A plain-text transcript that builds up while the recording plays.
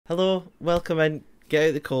Hello, welcome in. Get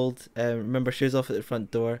out the cold. Remember, shoes off at the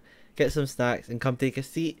front door. Get some snacks and come take a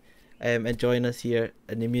seat. And join us here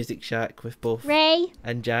in the Music Shack with both Ray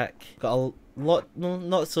and Jack. Got a lot, no,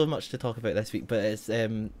 not so much to talk about this week, but it's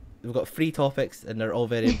we've got 3 topics and they're all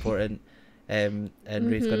very important. And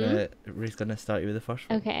Ray's gonna start you with the first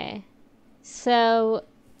one. Okay. So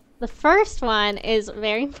the first one is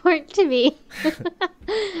very important to me.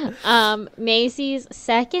 Maisie's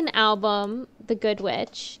second album, The Good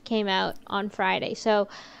Witch, came out on Friday. So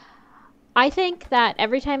I think that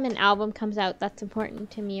every time an album comes out that's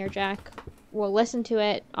important to me or Jack, we'll listen to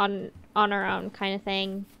it on our own kind of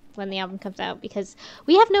thing when the album comes out, because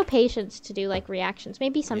we have no patience to do like reactions.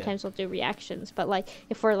 Maybe sometimes we'll do reactions, but like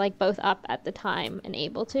if we're like both up at the time and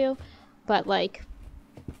able to, but like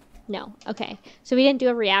no. Okay, so we didn't do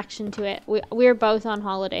a reaction to it. We were both on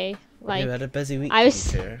holiday. Like, you had a busy week. I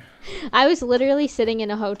was literally sitting in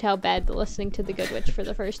a hotel bed listening to The Good Witch for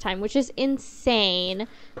the first time, which is insane.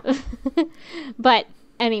 But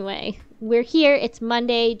anyway, we're here. It's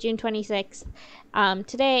Monday, June 26th,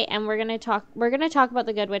 today, and we're gonna talk about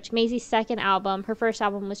The Good Witch, Maisie's second album. Her first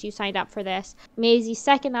album was You Signed Up for This. Maisie's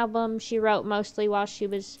second album she wrote mostly while she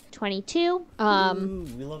was 22. Ooh,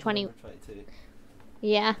 we love 22.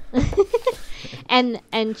 Yeah. and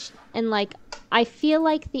like I feel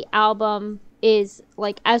like the album is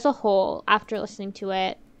like, as a whole, after listening to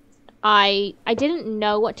it, I didn't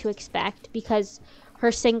know what to expect, because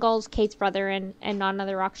her singles, Kate's Brother and Not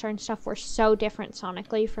Another Rockstar and stuff, were so different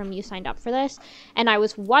sonically from You Signed Up for This. And I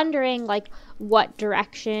was wondering like what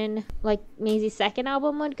direction like Maisie's second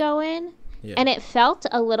album would go in. Yeah. And it felt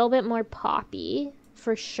a little bit more poppy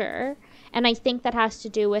for sure. And I think that has to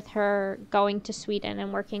do with her going to Sweden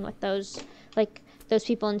and working with those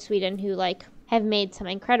people in Sweden who like have made some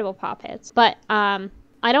incredible pop hits. But I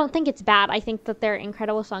don't think it's bad. I think that they're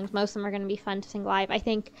incredible songs. Most of them are going to be fun to sing live. I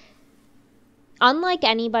think, unlike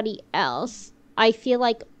anybody else, I feel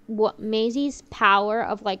like what Maisie's power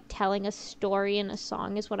of like telling a story in a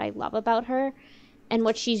song is what I love about her. And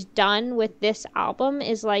what she's done with this album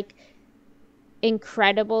is like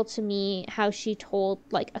incredible to me, how she told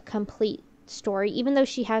like a complete story, even though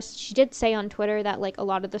she did say on Twitter that like a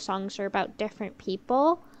lot of the songs are about different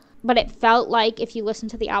people, but it felt like if you listen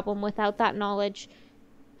to the album without that knowledge,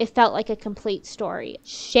 it felt like a complete story,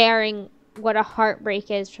 sharing what a heartbreak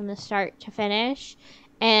is from the start to finish.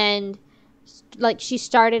 And like she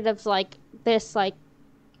started of like this like,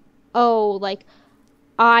 oh, like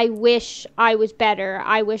I wish I was better,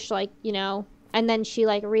 I wish like, you know, and then she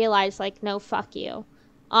like realized like, no, fuck you,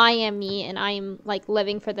 I am me and I am like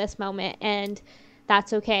living for this moment, and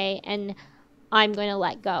that's okay, and I'm going to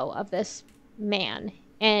let go of this man.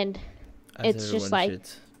 And it's just like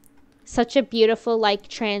such a beautiful like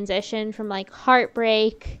transition from like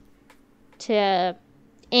heartbreak to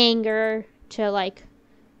anger to like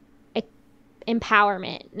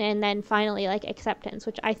empowerment, and then finally like acceptance,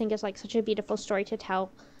 which I think is like such a beautiful story to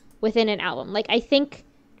tell within an album. Like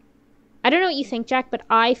I don't know what you think, Jack, but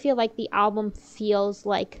I feel like the album feels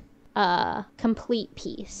like a complete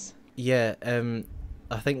piece. Yeah,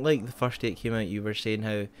 I think like the first day it came out, you were saying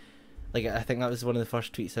how, like, I think that was one of the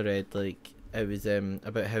first tweets I read. Like, it was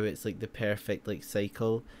about how it's like the perfect like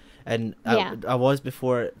cycle, and yeah. I was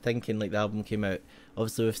before thinking like the album came out.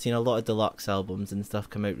 Obviously, we've seen a lot of deluxe albums and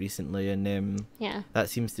stuff come out recently, and yeah, that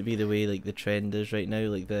seems to be the way like the trend is right now.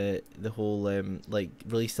 Like the whole like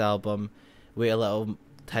release album, wait a little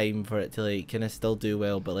time for it to like kind of still do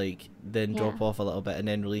well, but like then drop off a little bit and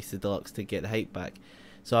then release the deluxe to get the hype back.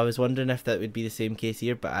 So I was wondering if that would be the same case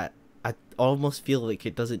here, but I almost feel like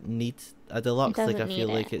it doesn't need a deluxe. Like I feel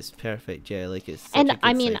like it's perfect. Yeah, like it's such and a good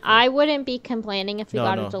I mean cycle. I wouldn't be complaining if we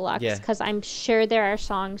got a deluxe, because I'm sure there are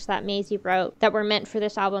songs that Maisie wrote that were meant for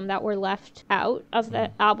this album that were left out of the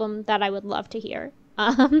album that I would love to hear.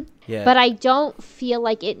 But I don't feel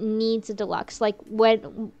like it needs a deluxe. Like,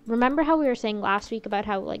 remember how we were saying last week about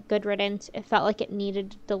how like Good Riddance, it felt like it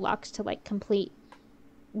needed a deluxe to like complete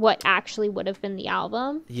what actually would have been the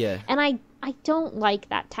album. Yeah. And I don't like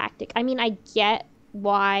that tactic. I mean, I get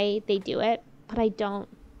why they do it, but I don't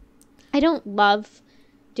love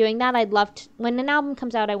doing that. I'd love to, when an album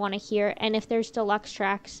comes out, I want to hear it. And if there's deluxe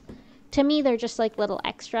tracks, to me they're just like little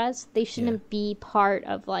extras. They shouldn't be part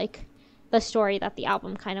of like the story that the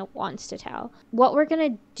album kind of wants to tell. What we're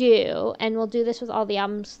gonna do, and we'll do this with all the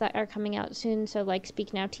albums that are coming out soon, so like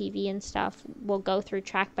Speak Now TV and stuff, we'll go through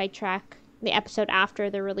track by track the episode after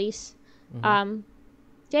the release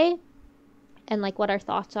day, and like what our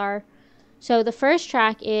thoughts are. So the first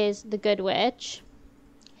track is The Good Witch,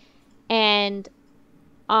 and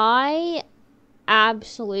I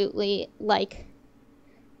absolutely like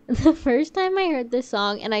the first time I heard this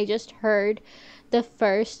song and I just heard the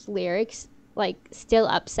first lyrics, like, still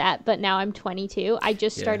upset, but now I'm 22, I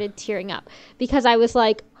just started tearing up because I was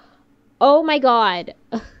like, oh my god,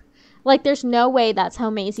 like, there's no way that's how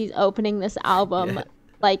Maisie's opening this album.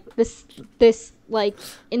 Like, this like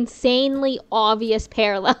insanely obvious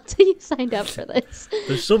parallel to You Signed Up for This.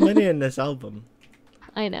 There's so many in this album.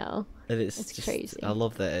 I know. And it's just crazy. I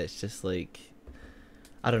love that it's just like,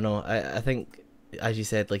 I don't know, I think, as you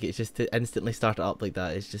said, like, it's just to instantly start it up like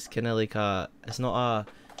that, it's just kind of like it's not a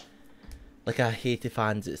like a hate to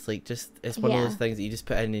fans, it's like just, it's one of those things that you just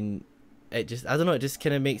put in and it just, I don't know, it just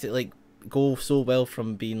kind of makes it like go so well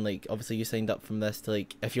from being like, obviously you signed up from this to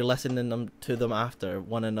like, if you're listening to them after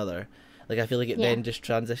one another, like, I feel like it then just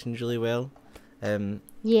transitions really well.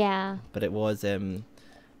 But it was it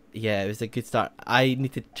was a good start. I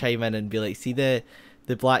need to chime in and be like, see the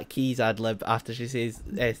Black Keys ad lib after she says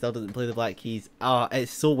still doesn't play the Black Keys.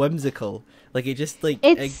 It's so whimsical. Like, it just like,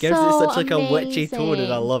 it gives it such like a witchy tone,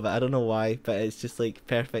 and I love it. I don't know why, but it's just like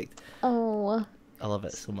perfect. I love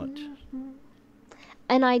it so much.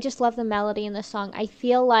 And I just love the melody in this song. I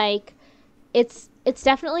feel like it's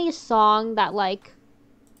definitely a song that, like,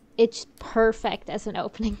 it's perfect as an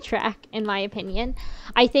opening track, in my opinion.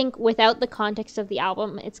 I think without the context of the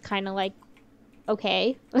album, it's kind of like,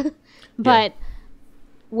 okay. But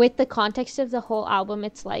with the context of the whole album,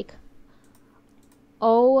 it's like,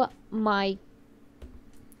 oh my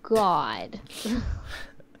god.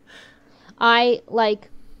 I, like,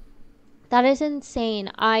 that is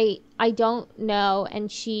insane. I don't know.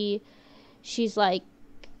 And she's like,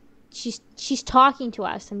 she's talking to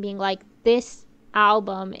us and being like, this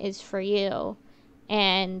album is for you,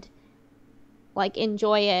 and like,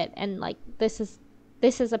 enjoy it, and like, this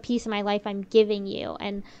is a piece of my life I'm giving you.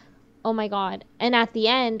 And oh my god. And at the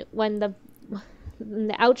end, when the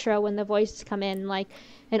outro, when the voices come in, like,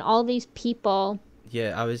 and all these people,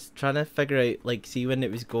 I was trying to figure out, like, see when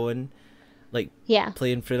it was going, like,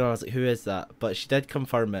 playing through, and I was like, who is that? But she did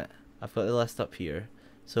confirm it. I've got the list up here.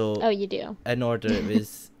 So you do. In order, it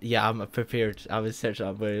was I'm prepared. I was searching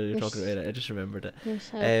up while you were talking about it. I just remembered it. You're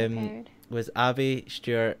so prepared. Was Abby,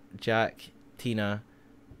 Stuart, Jack, Tina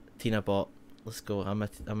Bot. Let's go. I'm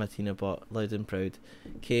a Tina Bot. Loud and proud.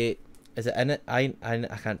 Kate. Is it in it? I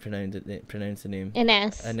can't pronounce the name.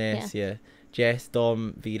 Ines. Yeah. Jess,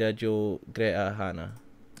 Dom, Vera, Joe, Greta, Hannah.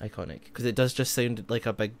 Iconic, because it does just sound like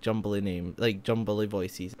a big jumbly name, like jumbly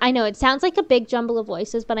voices. I know it sounds like a big jumble of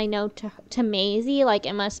voices, but I know to Maisie, like,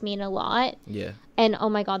 it must mean a lot. Yeah. And oh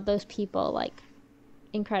my god, those people, like,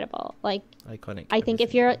 incredible. Like, iconic. I think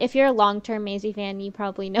if you're a long-term Maisie fan, you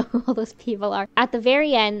probably know who all those people are. At the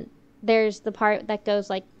very end, there's the part that goes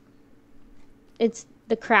like, it's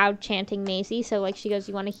the crowd chanting Maisie. So like, she goes,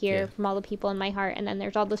 you want to hear from all the people in my heart, and then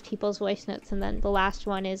there's all those people's voice notes, and then the last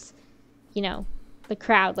one is, you know, the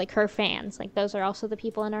crowd, like her fans, like those are also the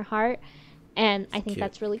people in her heart. And I think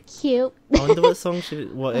that's really cute. I wonder what song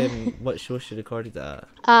what show she recorded that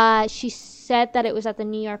at. She said that it was at the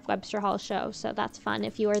New York Webster Hall show, so that's fun.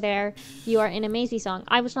 If you were there, you are in a Maisie song.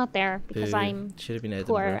 I was not there because I'm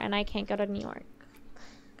poor and I can't go to New York.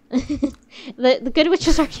 the Good Witch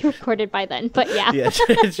was already recorded by then, but yeah,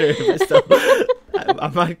 true, but still,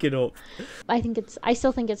 I'm marking up. I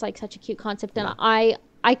still think it's like such a cute concept, and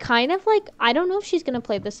I kind of like, I don't know if she's gonna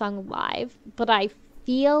play this song live, but I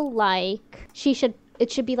feel like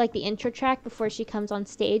it should be like the intro track before she comes on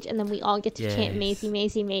stage, and then we all get to chant Maisie,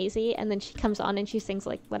 Maisie, Maisie, and then she comes on and she sings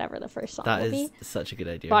like whatever the first song will be. That is such a good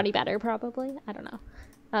idea. Body Better, probably. I don't know.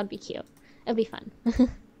 That would be cute. It'd be fun.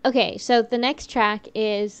 Okay, so the next track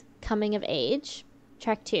is Coming of Age,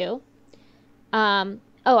 track 2.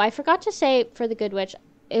 I forgot to say for The Good Witch,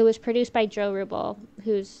 it was produced by Joe Rubel,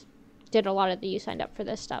 who's did a lot of the You Signed Up for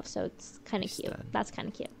This stuff, so it's kind of cute. That's kind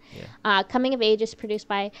of cute. Yeah. Coming of Age is produced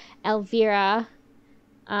by Elvira,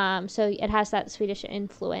 so it has that Swedish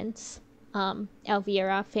influence.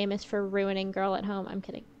 Elvira, famous for ruining Girl at Home. I'm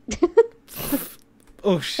kidding.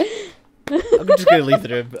 Oh shit! I'm just gonna leave the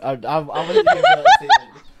room. I'm gonna give that statement.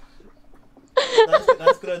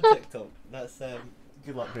 That's good on TikTok. That's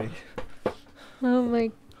good luck, Ray. Oh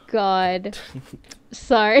my god.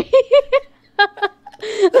 Sorry.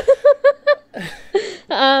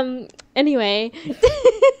 Anyway.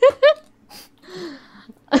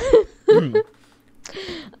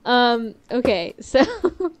 Okay, so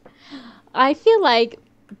I feel like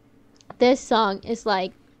this song is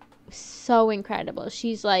like so incredible.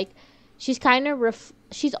 She's kind of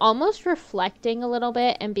she's almost reflecting a little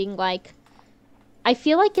bit and being like, I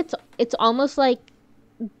feel like it's almost like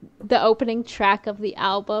the opening track of the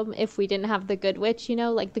album if we didn't have The Good Witch, you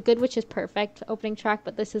know, like The Good Witch is perfect opening track,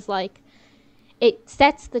 but this is like, it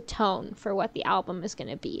sets the tone for what the album is going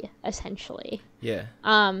to be, essentially. Yeah.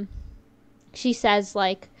 She says,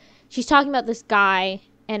 like, she's talking about this guy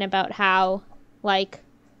and about how, like,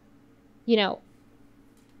 you know,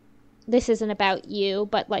 this isn't about you,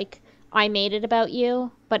 but, like, I made it about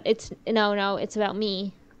you, but it's about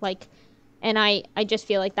me. Like, and I just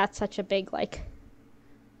feel like that's such a big, like,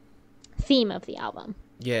 theme of the album.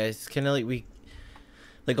 Yeah, it's kind of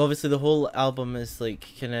like, obviously the whole album is, like,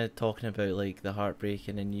 kind of talking about, like, the heartbreak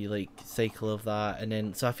and then you, like, cycle of that, and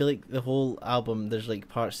then, so I feel like the whole album, there's, like,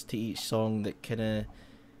 parts to each song that kind of,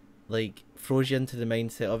 like, throws you into the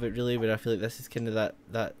mindset of it, really, where I feel like this is kind of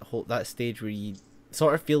that stage where you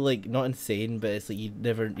sort of feel, like, not insane, but it's like you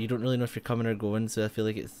don't really know if you're coming or going, so I feel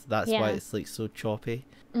like that's why it's, like, so choppy.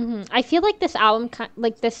 I feel like this album,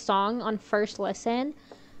 like, this song on first listen,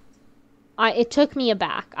 it took me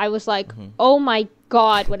aback. I was like, oh my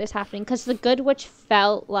god, what is happening? Because The Good Witch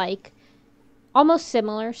felt like almost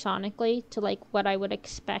similar sonically to, like, what I would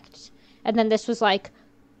expect. And then this was like,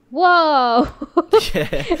 whoa.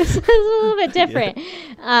 It's a little bit different.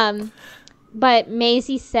 Yeah. But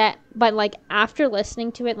Maisie said, but, like, after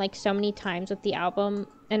listening to it, like, so many times with the album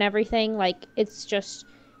and everything, like, it's just,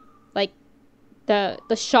 like, the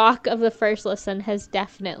shock of the first listen has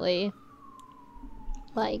definitely,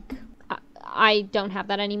 like, I don't have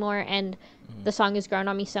that anymore, and the song has grown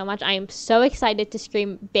on me so much. I am so excited to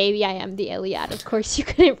scream, "Baby, I am the Iliad." Of course, you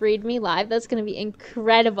couldn't read me live. That's going to be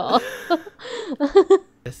incredible.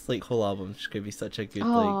 This, like, whole album is going to be such a good,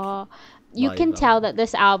 you can tell that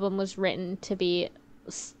this album was written to be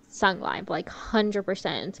sung live, like,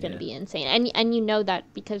 100%. It's going to be insane. And you know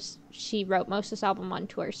that because she wrote most of this album on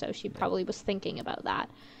tour, so she probably was thinking about that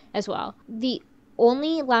as well. The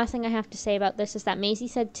only last thing I have to say about this is that Maisie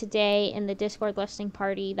said today in the Discord listening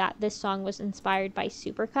party that this song was inspired by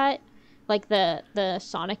Supercut, like the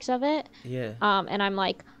sonics of it. Yeah. And I'm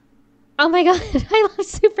like, oh my god, I love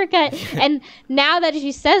Supercut. And now that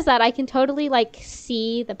she says that, I can totally, like,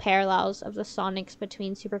 see the parallels of the sonics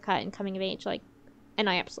between Supercut and Coming of Age, like, and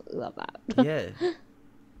I absolutely love that. Yeah.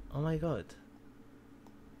 Oh my god.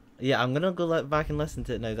 Yeah, I'm gonna go back and listen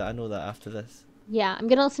to it now that I know that after this. Yeah, I'm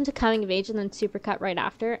gonna listen to Coming of Age and then Supercut right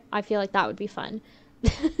after. I feel like that would be fun.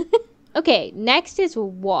 Okay, next is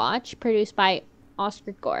Watch, produced by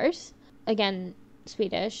Oscar Gors. Again,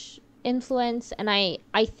 Swedish influence, and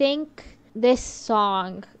I think this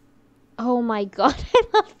song, oh my god, I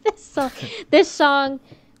love this song. This song,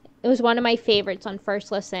 it was one of my favorites on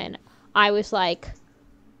first listen. I was like,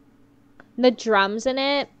 the drums in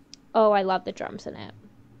it, oh, I love the drums in it.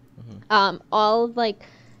 All of, like,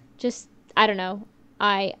 just, I don't know,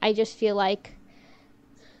 I just feel like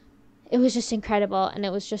it was just incredible, and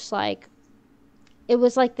it was just like, it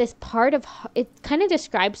was like this part of, it kind of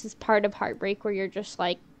describes this part of heartbreak where you're just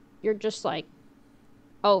like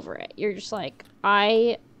over it. You're just like,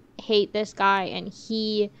 I hate this guy, and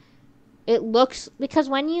it looks, because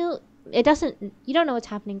when you don't know what's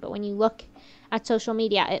happening, but when you look at social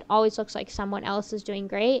media, it always looks like someone else is doing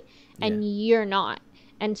great and you're not.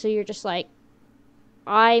 And so you're just like,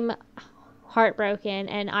 I'm heartbroken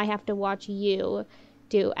and I have to watch you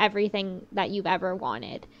do everything that you've ever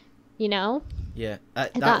wanted, you know? Yeah.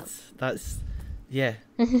 That's yeah.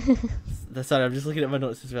 Sorry, I'm just looking at my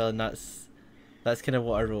notes as well, and that's kind of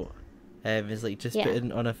what I wrote. It's like just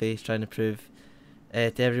putting on a face, trying to prove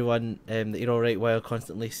to everyone that you're alright, while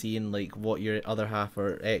constantly seeing, like, what your other half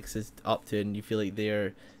or ex is up to, and you feel like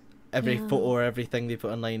they're every photo or everything they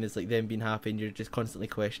put online is like them being happy, and you're just constantly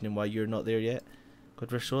questioning why you're not there yet.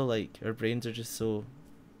 God, we're so, like, our brains are just so,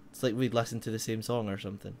 it's like we'd listen to the same song or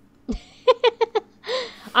something.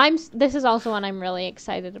 This is also one I'm really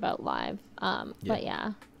excited about live. But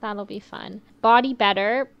yeah, that'll be fun. Body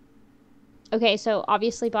Better. Okay, so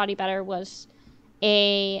obviously Body Better was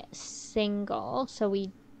a single, so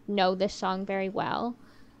we know this song very well.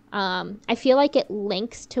 I feel like it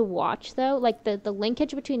links to Watch, though. Like, the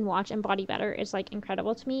linkage between Watch and Body Better is, like,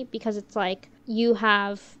 incredible to me, because it's like, you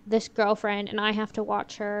have this girlfriend and I have to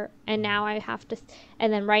watch her, and now I have to,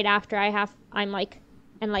 and then right after I'm like,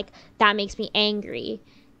 and, like, that makes me angry.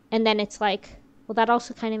 And then it's like, well, that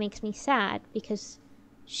also kind of makes me sad, because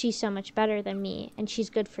she's so much better than me, and she's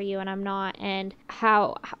good for you, and I'm not. And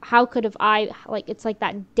how could have I, like, it's like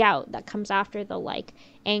that doubt that comes after the, like,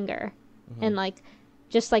 anger. And, like,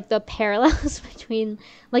 just, like, the parallels between,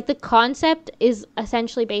 like, the concept is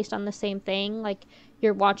essentially based on the same thing. Like,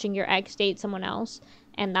 you're watching your ex date someone else,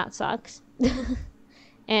 and that sucks.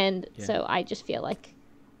 And so I just feel like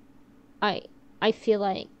I feel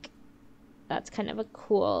like that's kind of a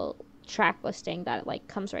cool track listing that, like,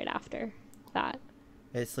 comes right after that.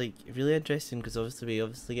 It's like really interesting because obviously we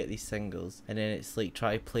obviously get these singles, and then it's like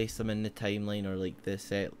try to place them in the timeline or like the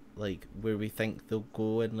set, like where we think they'll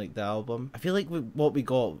go in like the album. I feel like what we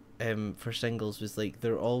got for singles was like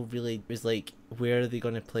they're all really was like where are they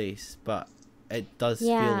gonna place, but it does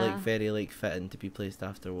feel like very like fitting to be placed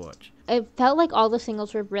after Watch. It felt like all the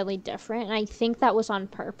singles were really different, and I think that was on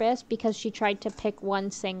purpose because she tried to pick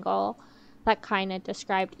one single that kind of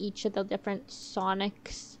described each of the different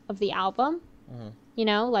sonics of the album. Mm-hmm. You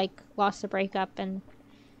know, like Lost the Breakup and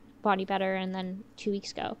Body Better, and then 2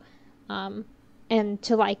 weeks ago. And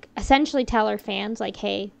to like essentially tell her fans like,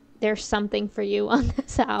 hey, there's something for you on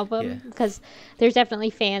this album, because there's definitely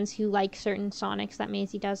fans who like certain sonics that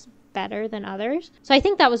Maisie does better than others. So I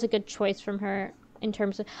think that was a good choice from her in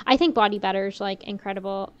terms of, I think Body Better is like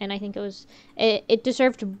incredible, and I think it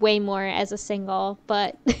deserved way more as a single,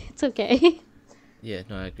 but it's okay. Yeah,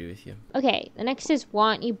 no, I agree with you. Okay, the next is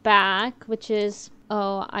Want You Back, which is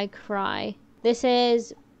Oh, I Cry. This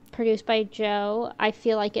is produced by Joe. I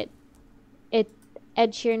feel like it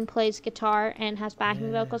Ed Sheeran plays guitar and has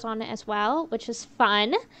backing vocals on it as well, which is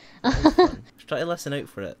fun. Try to listen out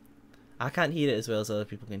for it. I can't hear it as well as other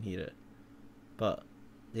people can hear it, but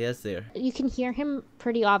he is there. You can hear him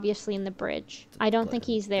pretty obviously in the bridge. I don't think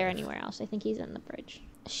he's there anywhere else. I think he's in the bridge.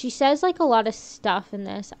 She says like a lot of stuff in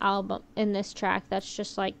this album, in this track, that's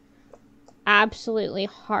just like absolutely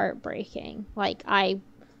heartbreaking. Like, I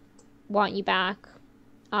want you back.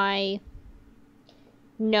 I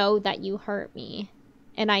know that you hurt me,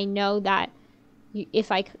 and I know that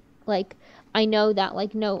I know that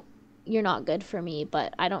like, no, you're not good for me,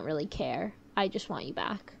 but I don't really care. I just want you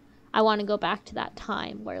back. I want to go back to that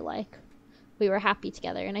time where like we were happy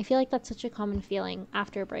together. And I feel like that's such a common feeling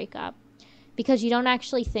after a breakup, because you don't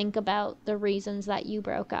actually think about the reasons that you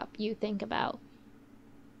broke up. You think about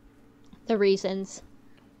the reasons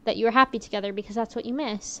that you were happy together, because that's what you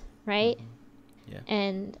miss, right? Mm-hmm. Yeah.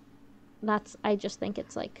 And I just think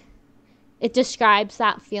it's like, it describes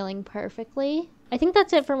that feeling perfectly. I think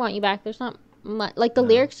that's it for Want You Back. There's not much, like the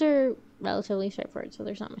lyrics are relatively straightforward, so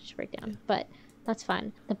there's not much to break down, but that's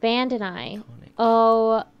fun. The Band and I. Iconic.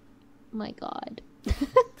 Oh my God.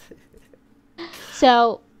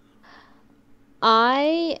 So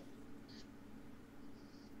I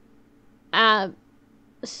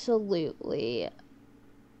absolutely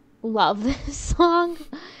love this song.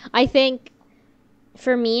 I think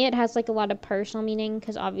for me it has like a lot of personal meaning,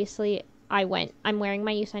 because obviously I'm wearing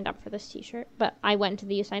my You Signed Up For This t-shirt, but I went to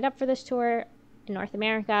the You Signed Up For This tour in North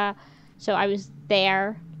America, so I was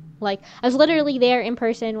there. Like, I was literally there in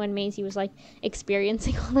person when Maisie was, like,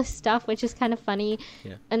 experiencing all this stuff, which is kind of funny.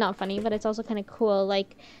 Yeah. And not funny, but it's also kind of cool.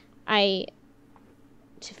 Like, to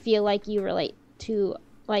feel like you relate to,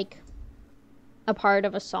 like, a part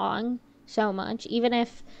of a song so much, even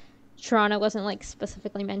if Toronto wasn't, like,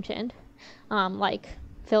 specifically mentioned, like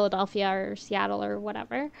Philadelphia or Seattle or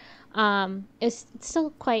whatever. It's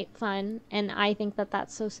still quite fun, and I think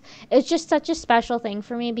it's just such a special thing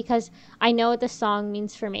for me, because I know what this song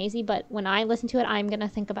means for Maisie, but when I listen to it, I'm gonna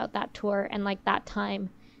think about that tour and like that time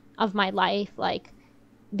of my life, like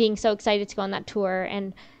being so excited to go on that tour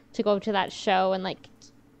and to go to that show, and like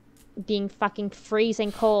being fucking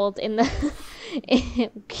freezing cold in the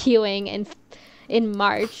queuing in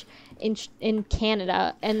March in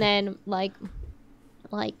Canada, and then like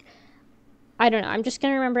I don't know, I'm just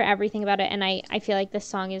going to remember everything about it, and I feel like this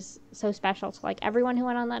song is so special to, like, everyone who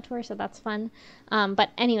went on that tour, so that's fun. But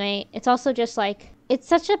anyway, it's also just, like, it's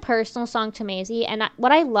such a personal song to Maisie, and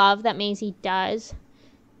what I love that Maisie does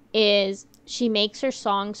is she makes her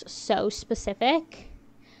songs so specific,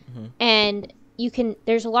 and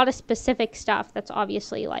there's a lot of specific stuff that's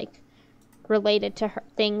obviously, like, related to her,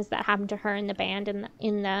 things that happened to her in the band and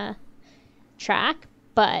in the track,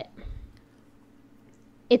 but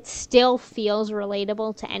it still feels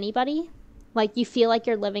relatable to anybody. Like, you feel like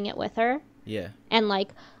you're living it with her. Yeah. And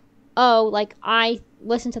like, oh, like I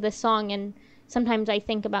listen to this song and sometimes I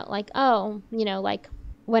think about like, oh, you know, like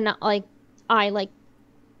when like I like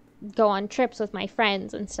go on trips with my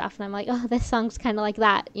friends and stuff, and I'm like, oh, this song's kind of like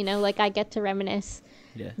that, you know, like I get to reminisce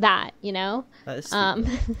that, you know. That is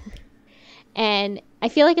sweet. And I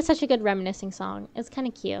feel like it's such a good reminiscing song. It's kind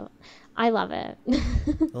of cute. I love it.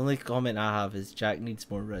 The only comment I have is Jack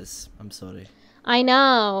needs more Riz. I'm sorry. I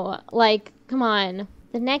know. Like, come on.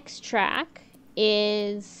 The next track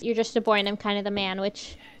is You're Just a Boy and I'm Kind of the Man,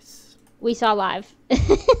 which we saw live.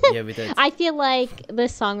 Yeah, we did. I feel like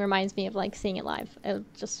this song reminds me of, like, seeing it live. It was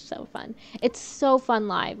just so fun. It's so fun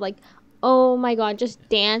live. Like, oh my God, just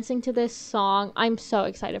dancing to this song. I'm so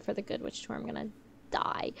excited for the Good Witch tour. I'm going to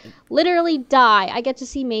die. Literally die. I get to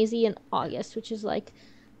see Maisie in August, which is, like,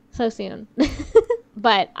 So soon.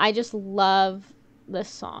 But I just love this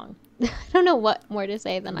song. I don't know what more to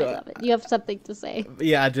say than I love it. You have something to say?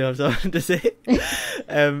 Yeah, I do have something to say.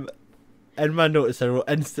 In my notes I wrote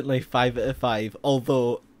instantly 5 out of 5,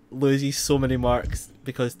 although loses so many marks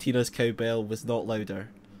because Tina's cowbell was not louder.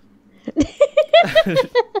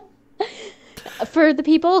 For the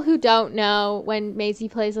people who don't know, when Maisie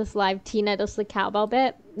plays this live, Tina does the cowbell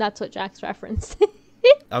bit. That's what Jack's referenced.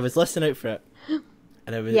 I was listening out for it,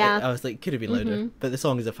 and I was like, could have been louder, but the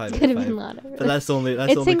song is a 5 out of 5. Could have been louder. But that's only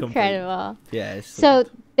it's incredible. Yeah. It's so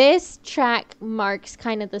this track marks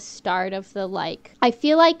kind of the start of the, like, I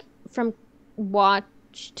feel like from Watch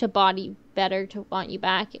to Body Better to Want You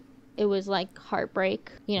Back, it was like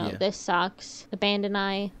heartbreak. You know, This Sucks, The Band and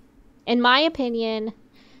I. In my opinion,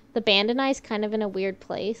 The Band and I is kind of in a weird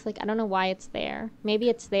place. Like, I don't know why it's there. Maybe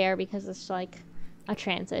it's there because it's like a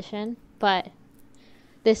transition. But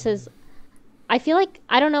this is, I feel like,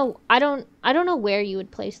 I don't know where you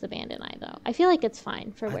would place The Band and I, though. I feel like it's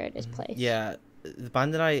fine for where it is placed. Yeah, The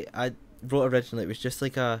Band and I wrote originally, it was just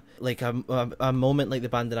like a moment like The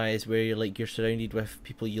Band and I is where you're surrounded with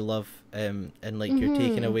people you love, and like you're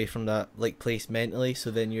taken away from that like place mentally,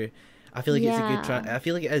 so then I feel like it's a good I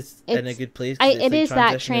feel like it is in a good place. It is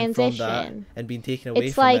that transition from that and being taken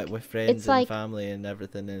away from it with friends and family and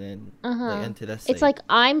everything, and then like into this. It's like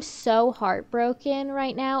I'm so heartbroken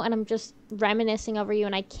right now, and I'm just reminiscing over you,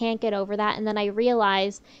 and I can't get over that. And then I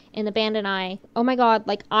realize in The Band and I, oh my god,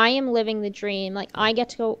 like I am living the dream. Like I get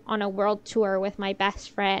to go on a world tour with my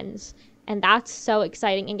best friends, and that's so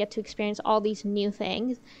exciting, and get to experience all these new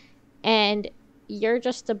things. And you're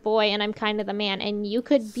just a boy and I'm kind of the man, and you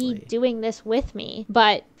could be doing this with me,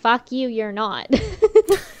 but fuck you, you're not.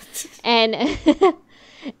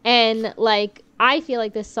 and like I feel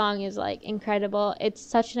like this song is like incredible. It's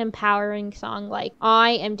such an empowering song. Like, I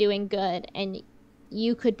am doing good and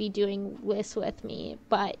you could be doing this with me,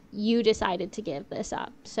 but you decided to give this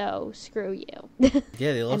up, so screw you.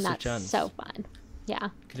 Yeah, they lost and their that's chance. so fun. Yeah,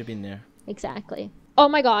 could have been there. Exactly. Oh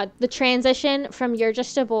my god, the transition from You're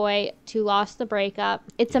Just a Boy to Lost the Breakup,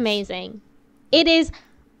 it's amazing. It is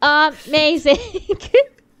amazing.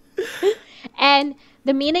 And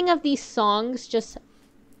the meaning of these songs just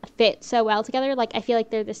fit so well together. Like, I feel like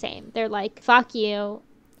they're the same. They're like, fuck you,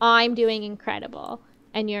 I'm doing incredible,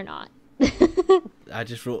 and you're not. I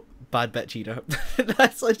just wrote bad bitch eater.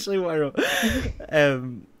 That's literally what I wrote.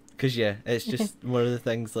 Because yeah, it's just one of the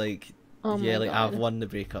things like, yeah, like God. I've won the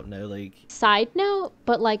breakup now. Like, side note,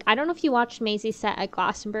 but like I don't know if you watched Maisie's set at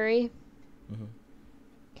Glastonbury.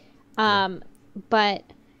 But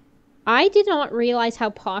I did not realize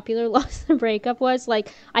how popular Lost the Breakup was.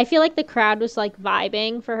 Like, I feel like the crowd was like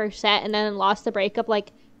vibing for her set, and then Lost the Breakup,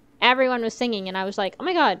 like everyone was singing, and I was like, oh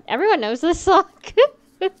my god, everyone knows this song.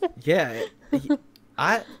 Yeah,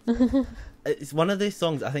 it's one of those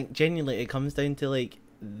songs. I think genuinely it comes down to like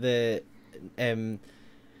the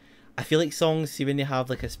I feel like songs, see, when you have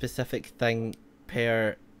like a specific thing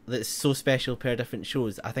that's so special per different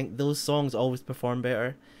shows, I think those songs always perform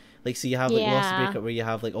better. Like, so you have like Lost the Breakup where you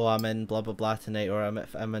have like, oh, I'm in blah blah blah tonight, or I'm at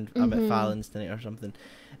Fallon's tonight or something,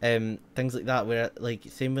 things like that. Where like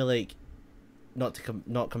same with like,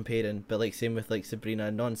 not comparing, but like same with like Sabrina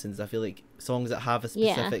and Nonsense. I feel like songs that have a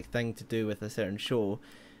specific thing to do with a certain show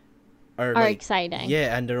are like, exciting.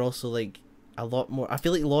 Yeah, and they're also like a lot more. I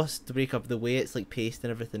feel like Lost the Breakup, the way it's like paced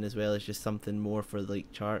and everything as well, is just something more for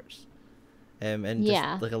like charts, and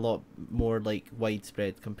just like a lot more like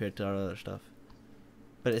widespread compared to our other stuff.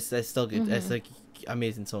 But it's still good. It's like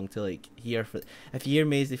amazing song to like hear. If you hear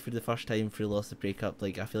Maisie for the first time through Lost the Breakup,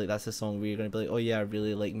 like I feel like that's a song where you're gonna be like, oh yeah, I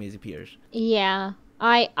really like Maisie Peters. Yeah,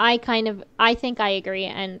 I think I agree,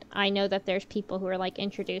 and I know that there's people who are like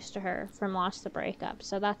introduced to her from Lost the Breakup,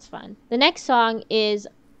 so that's fun. The next song is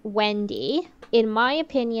Wendy. In my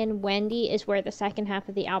opinion, Wendy is where the second half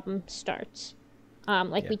of the album starts.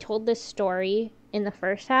 We told this story in the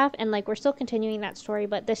first half, and like we're still continuing that story,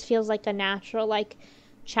 but this feels like a natural like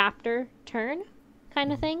chapter turn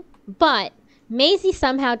kind of thing. But Maisie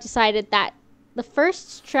somehow decided that the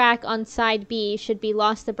first track on side B should be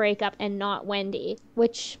Lost the Breakup and not Wendy,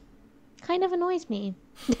 which kind of annoys me.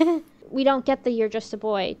 We don't get the You're Just a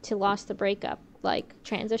Boy to Lost the Breakup like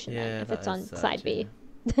transition then if it's on side B.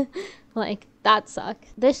 Like, that sucks.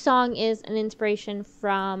 This song is an inspiration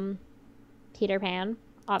from Peter Pan,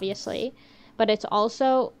 obviously, but it's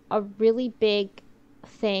also a really big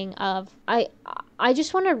thing of I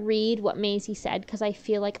just want to read what Maisie said because I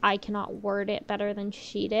feel like I cannot word it better than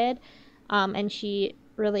she did. And she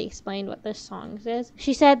really explained what this song is.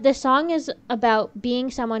 She said, "The song is about being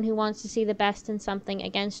someone who wants to see the best in something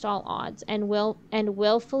against all odds and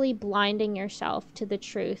willfully blinding yourself to the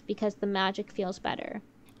truth because the magic feels better.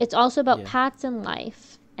 It's also about paths in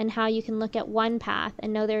life and how you can look at one path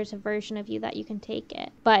and know there's a version of you that you can take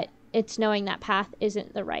it. But it's knowing that path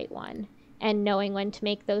isn't the right one and knowing when to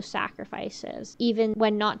make those sacrifices, even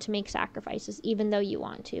when not to make sacrifices, even though you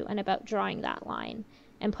want to, and about drawing that line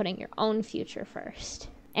and putting your own future first."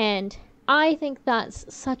 And I think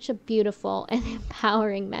that's such a beautiful and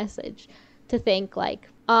empowering message to think, like,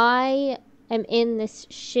 I am in this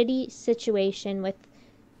shitty situation with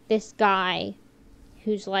this guy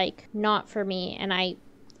who's like not for me, and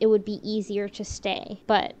it would be easier to stay,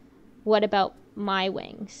 but what about my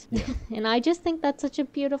wings? And I just think that's such a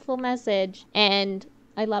beautiful message, and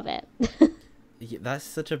I love it. Yeah, that's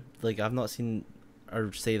such a, like, I've not seen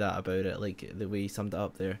or say that about it, like the way you summed it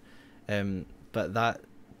up there, but that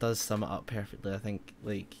does sum it up perfectly. I think,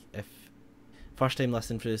 like, if first time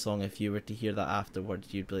listening to the song, if you were to hear that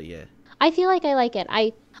afterwards, you'd be like, yeah, I feel like I like it.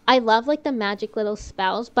 I love like the magic little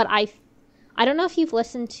spells, but I don't know if you've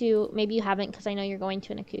listened to, maybe you haven't, because I know you're going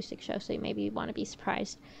to an acoustic show, so maybe you want to be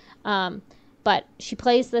surprised. But she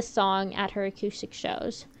plays this song at her acoustic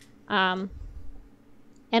shows. And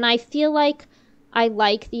I feel like I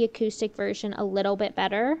like the acoustic version a little bit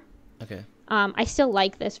better. Okay. I still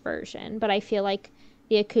like this version, but I feel like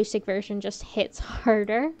the acoustic version just hits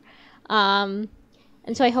harder.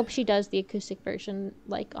 And so I hope she does the acoustic version,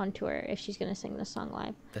 like, on tour, if she's going to sing this song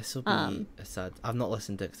live. This will be a sad... I've not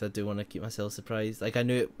listened to it because I do want to keep myself surprised. Like, I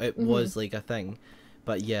knew it was, like, a thing.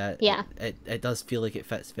 But, yeah. It does feel like it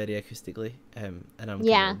fits very acoustically. And I'm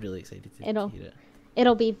kind of really excited to hear it.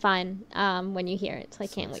 It'll be fun when you hear it. So I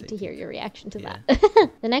can't wait to hear your reaction to that.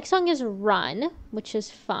 The next song is Run, which is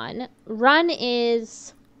fun. Run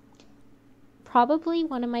is probably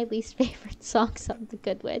one of my least favorite songs of The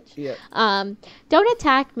Good Witch. Yeah. Don't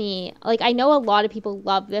Attack Me. Like, I know a lot of people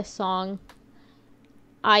love this song.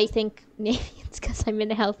 I think maybe it's because I'm in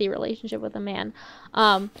a healthy relationship with a man.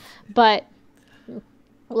 But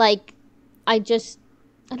like, I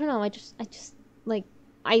don't know. I just like,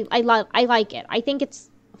 I like it. I think it's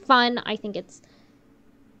fun. I think it's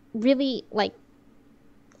really, like,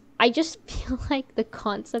 I just feel like the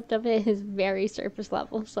concept of it is very surface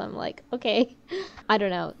level. So I'm like, okay, I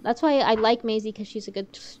don't know. That's why I like Maisie, because she's a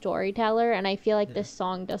good storyteller. And I feel like this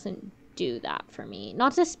song doesn't do that for me.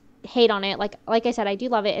 Not to hate on it. Like I said, I do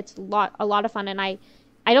love it. It's a lot of fun. And I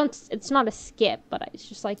don't, it's not a skip, but it's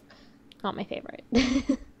just like not my favorite.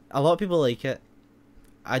 A lot of people like it.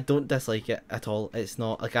 I don't dislike it at all. It's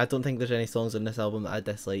not, like, I don't think there's any songs on this album that I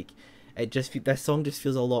dislike. This song just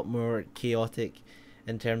feels a lot more chaotic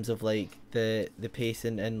in terms of, like, the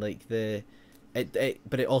pacing and, like,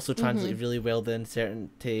 but it also translates really well the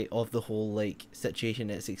uncertainty of the whole, like,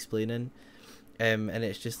 situation it's explaining, and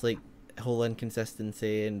it's just, like, whole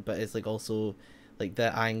inconsistency, but it's, like, also, like,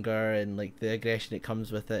 the anger and, like, the aggression that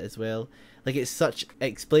comes with it as well. Like, it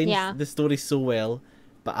explains the story so well,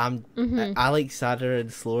 but I like sadder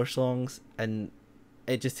and slower songs, and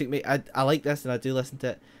it just took me, I like this and I do listen to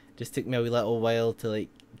it, just took me a wee little while to, like,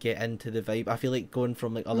 get into the vibe. I feel like going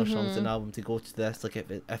from, like, other songs in the album to go to this, like, if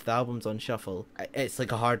the album's on shuffle, it's,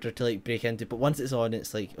 like, a harder to, like, break into, but once it's on,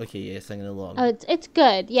 it's like, okay, yeah, singing along. Oh, it's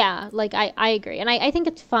good. Yeah, like, I agree, and I think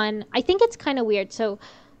it's fun. I think it's kind of weird, so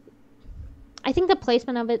I think the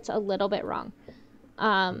placement of it's a little bit wrong.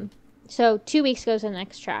 So 2 weeks ago is the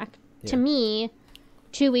next track. To me,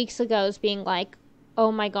 2 weeks ago is being like,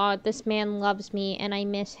 oh my god, this man loves me and I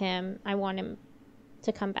miss him, I want him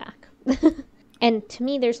to come back. And to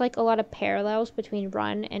me, there's, like, a lot of parallels between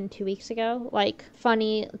Run and 2 weeks ago. Like,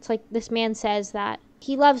 funny, it's like this man says that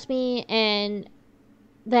he loves me, and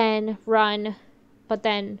then Run,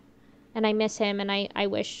 and I miss him, and I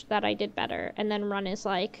wish that I did better. And then Run is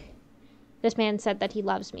like, this man said that he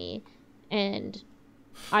loves me, and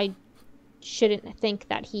I shouldn't think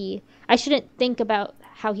about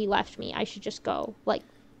how he left me. I should just go. Like,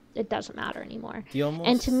 it doesn't matter anymore.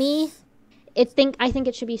 And to me, I think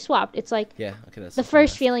it should be swapped. It's like, the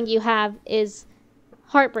first feeling you have is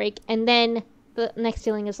heartbreak, and then the next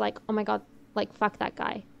feeling is like, oh my god, like, fuck that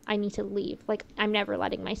guy, I need to leave, like, I'm never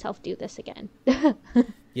letting myself do this again. So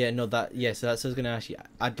that's what I was gonna ask you.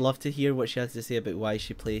 I'd love to hear what she has to say about why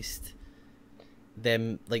she placed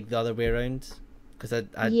them, like, the other way around, because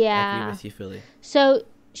I agree with you fully. So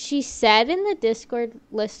she said in the Discord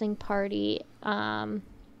listening party,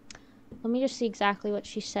 let me just see exactly what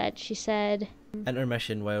she said. She said,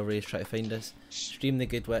 intermission while Ray's trying to find us. Stream The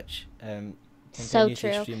Good Witch. So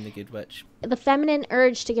true. Stream The Good Witch. The feminine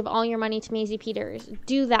urge to give all your money to Maisie Peters.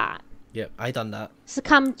 Do that. Yep, I done that.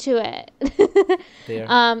 Succumb to it.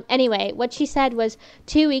 There. Anyway, what she said was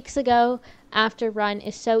 2 weeks ago after Run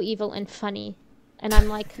is so evil and funny. And I'm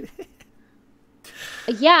like,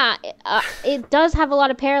 yeah, it does have a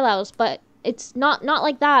lot of parallels, but it's not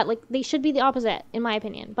like that. Like, they should be the opposite, in my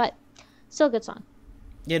opinion. But still a good song.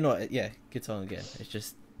 Yeah, no, yeah, good song again. It's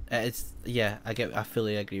just, yeah, I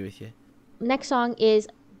fully agree with you. Next song is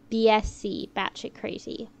BSC, Batshit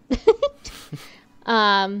Crazy.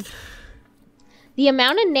 The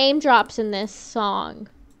amount of name drops in this song,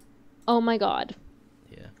 oh my god.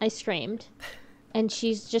 Yeah. I screamed. And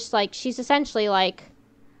she's just like, she's essentially like,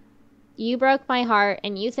 you broke my heart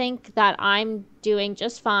and you think that I'm doing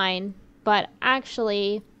just fine, but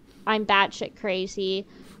actually I'm batshit crazy.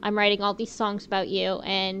 I'm writing all these songs about you,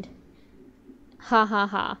 and ha ha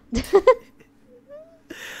ha.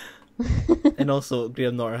 And also,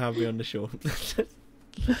 Graham not happy on the show.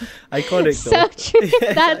 Iconic though. So true.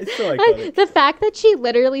 Yeah, that's so iconic. The fact that she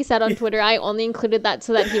literally said on Twitter, I only included that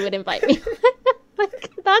so that he would invite me.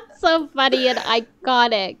 Like, that's so funny and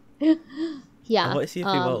iconic. Yeah. I want to see if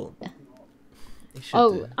he will. He should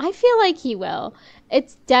Oh, do. I feel like he will.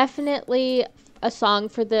 It's definitely a song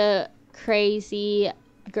for the crazy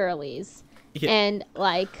girlies. Yeah. And,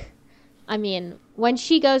 like, I mean, when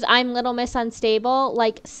she goes, I'm Little Miss Unstable,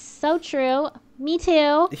 like, so true. Me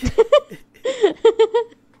too.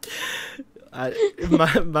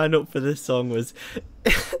 My note for this song was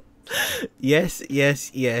yes,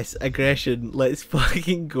 aggression, let's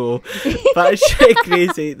fucking go. Batshit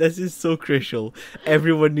crazy, this is so crucial.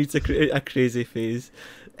 Everyone needs a crazy phase.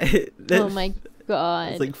 Oh my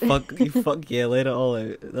god. It's like fuck yeah, let it all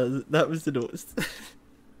out. That was the notes.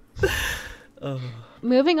 Oh.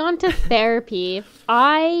 Moving on to Therapy,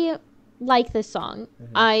 I like this song.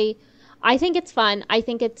 Mm-hmm. I think it's fun. I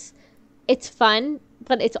think it's fun,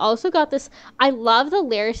 but it's also got this, I love the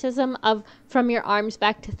lyricism of from your arms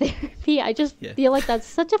back to therapy. I just feel like that's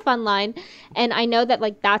such a fun line. And I know that,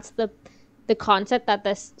 like, that's the concept that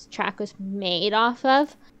this track was made off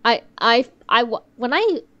of. When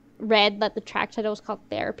I read that the track title was called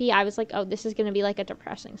Therapy, I was like, oh, this is going to be like a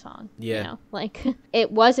depressing song. Yeah. You know, like,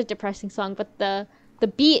 it was a depressing song, but the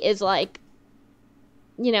beat is like,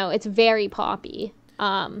 you know, it's very poppy.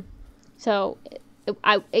 So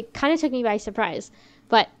it kind of took me by surprise,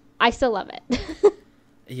 but I still love it.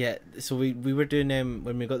 Yeah, so we were doing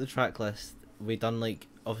when we got the track list, we done, like,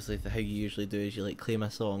 obviously how you usually do is you, like, claim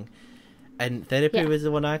a song, and Therapy was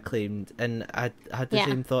the one I claimed, and I had the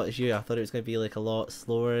same thought as you. I thought it was going to be, like, a lot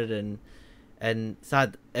slower and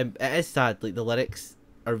sad. It is sad, like, the lyrics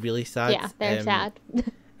are really sad. Yeah, they're sad.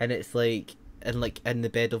 And it's like, and like, in the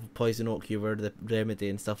bed of poison oak you were the remedy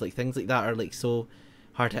and stuff, like, things like that are, like, so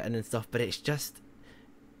hard hitting and stuff, but it's just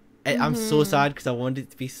I'm so sad because I wanted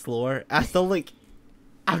it to be slower. I still, like,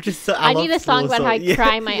 I need a song about how I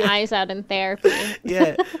cry my eyes out in therapy.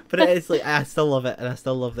 Yeah, but it is, like, I still love it, and I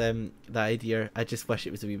still love the idea. I just wish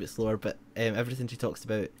it was a wee bit slower, but everything she talks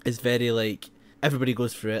about is very, like, everybody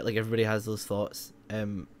goes through it, like, everybody has those thoughts,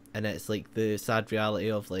 and it's, like, the sad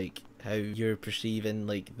reality of, like, how you're perceiving,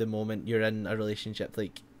 like, the moment you're in a relationship,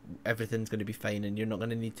 like, everything's going to be fine and you're not going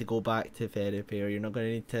to need to go back to therapy, or you're not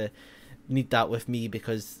going to need that with me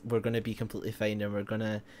because we're going to be completely fine and we're going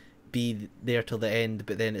to be there till the end.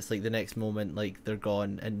 But then it's like the next moment, like, they're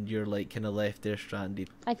gone and you're, like, kind of left there stranded.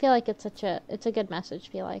 I feel like it's a good message.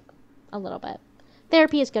 Feel like a little bit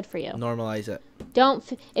therapy is good for you. Normalize it.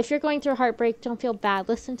 If you're going through heartbreak, don't feel bad.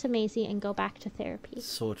 Listen to Maisie and go back to therapy.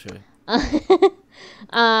 So true.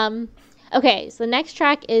 Okay, so the next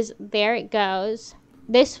track is There It Goes.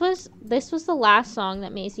 This was the last song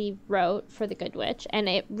that Maisie wrote for The Good Witch, and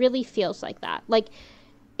it really feels like that. Like,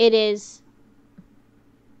 it is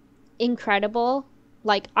incredible.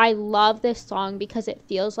 Like, I love this song because it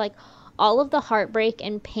feels like all of the heartbreak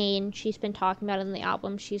and pain she's been talking about in the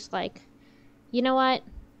album, she's like, you know what?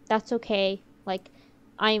 That's okay. Like,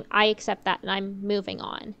 I accept that and I'm moving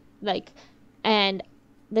on. Like, and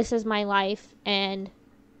this is my life, and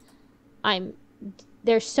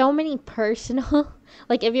there's so many personal,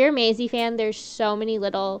 like, if you're a Maisie fan, there's so many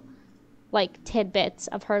little, like, tidbits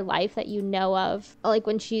of her life that you know of. Like,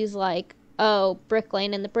 when she's like, oh, Brick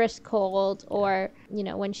Lane in the brisk cold, or, you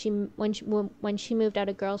know, when she moved out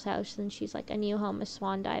of Girl's House, and she's like, a new home, a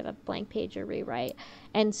swan dive, a blank page, a rewrite.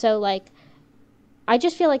 And so, like, I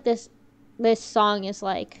just feel like this song is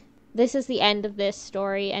like, this is the end of this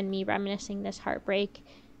story and me reminiscing this heartbreak,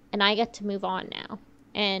 and I get to move on now.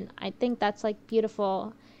 And I think that's, like,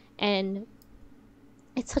 beautiful, and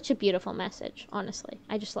it's such a beautiful message, honestly.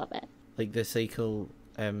 I just love it. Like, the cycle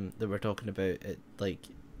that we're talking about, it, like,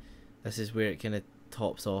 this is where it kind of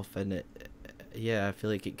tops off, and yeah, I feel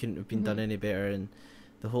like it couldn't have been Mm-hmm. done any better. And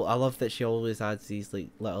the whole, I love that she always adds these like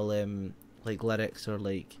little like lyrics or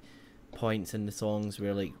like points in the songs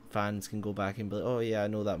where like fans can go back and be like, oh yeah, I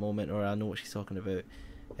know that moment, or I know what she's talking about.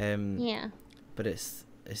 Yeah. But it's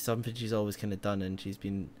something she's always kind of done, and she's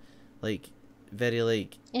been like very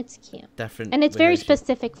like, it's cute, different, and it's very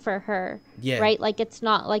specific for her. Yeah. Right, like it's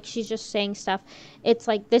not like she's just saying stuff. It's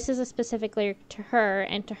like this is a specific lyric to her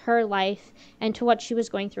and to her life and to what she was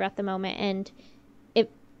going through at the moment, and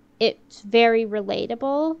it's very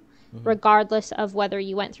relatable, regardless of whether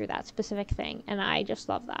you went through that specific thing, and I just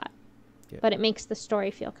love that. But it makes the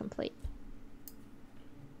story feel complete.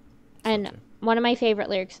 And one of my favorite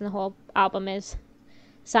lyrics in the whole album is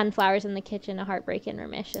sunflowers in the kitchen, a heartbreak in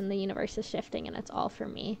remission, the universe is shifting and it's all for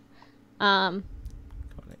me.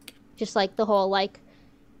 Just like the whole, like,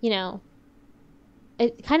 you know,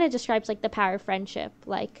 it kind of describes like the power of friendship.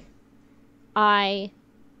 Like, I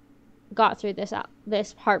got through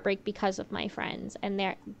this heartbreak because of my friends,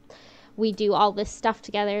 and we do all this stuff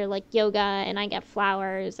together, like yoga, and I get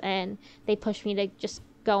flowers, and they push me to just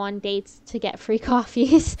go on dates to get free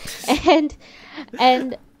coffees, and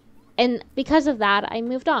because of that I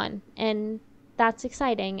moved on, and that's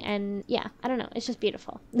exciting. And yeah, I don't know, it's just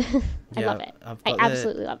beautiful. I love it. I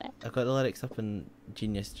absolutely love it. I've got the lyrics up in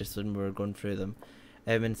Genius just when we were going through them,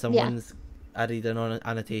 and someone's added an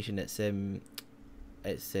annotation. It's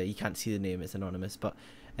you can't see the name, it's anonymous, but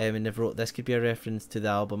and they've wrote, this could be a reference to the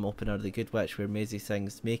album opener The Good Witch, where Maisie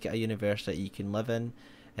sings, make it a universe that you can live in.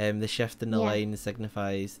 The shift in the line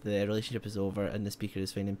signifies the relationship is over and the speaker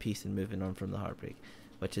is finding peace and moving on from the heartbreak,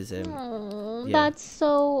 which is that's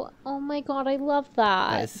so, oh my god, I love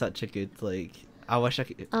that. That is such a good, like, I wish I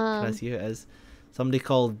could, can I see who it is? Somebody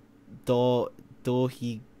called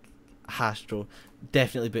Dohi Hastro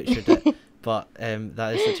definitely butchered it. But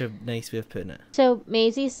that is such a nice way of putting it. So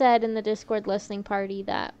Maisie said in the Discord listening party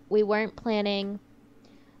that we weren't planning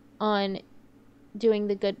on doing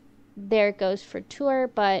the Good There It Goes for tour,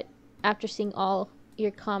 but after seeing all your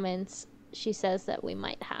comments, she says that we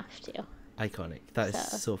might have to. Iconic. That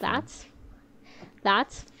is so fun.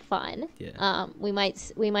 That's fun. Yeah. We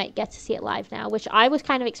might get to see it live now, which I was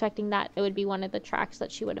kind of expecting that it would be one of the tracks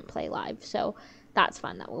that she wouldn't play live. So that's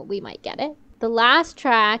fun that we might get it. The last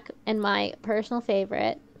track, and my personal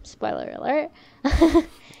favorite, spoiler alert,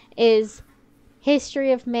 is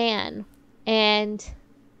History of Man. And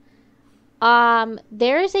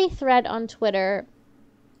there is a thread on Twitter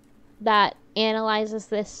that analyzes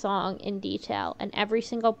this song in detail and every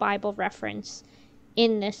single Bible reference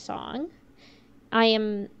in this song. I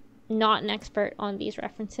am not an expert on these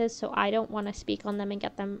references, so I don't want to speak on them and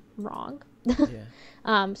get them wrong.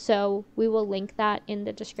 So we will link that in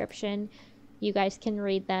the description. You guys can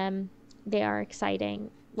read them. They are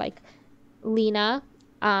exciting. Like Lena,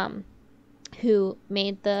 who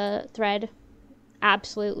made the thread,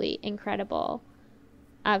 absolutely incredible.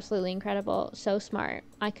 Absolutely incredible. So smart.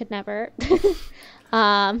 I could never.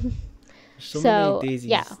 so many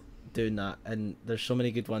daisies doing that, and there's so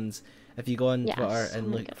many good ones. If you go on Twitter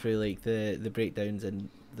and look through like the breakdowns, and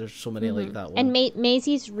there's so many like that one. And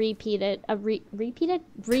Maisie's retweeted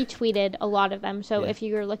a lot of them. So if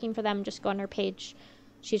you're looking for them, just go on her page.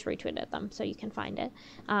 She's retweeted them, so you can find it.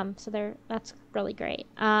 So that's really great.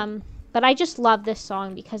 But I just love this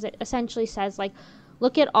song because it essentially says, like,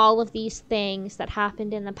 look at all of these things that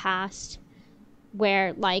happened in the past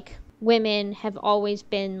where, like, women have always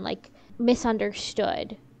been, like,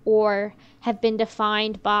 misunderstood or have been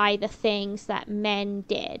defined by the things that men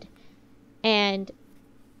did and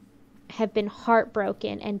have been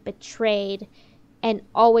heartbroken and betrayed and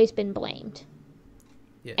always been blamed.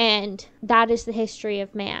 Yeah. And that is the history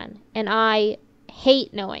of man. And I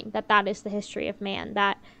hate knowing that that is the history of man,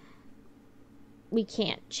 that we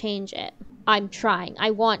can't change it. I'm trying.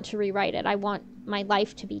 I want to rewrite it. I want my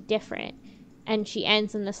life to be different. And she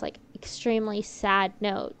ends in this, like, extremely sad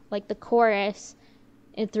note. Like, the chorus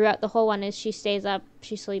and throughout the whole one is she stays up,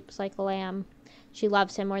 she sleeps like a lamb. She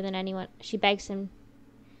loves him more than anyone. She begs him.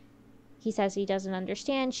 He says he doesn't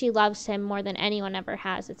understand. She loves him more than anyone ever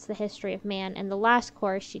has. It's the history of man. And the last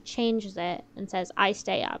chorus, she changes it and says, I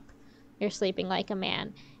stay up. You're sleeping like a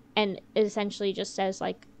man. And it essentially just says,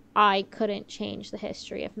 like, I couldn't change the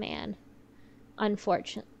history of man.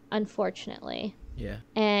 Unfortunately. Yeah.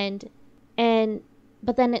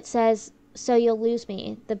 But then it says, so you'll lose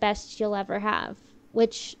me, the best you'll ever have.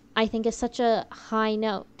 Which I think is such a high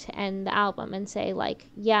note to end the album and say, like,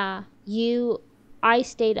 yeah, I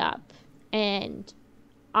stayed up and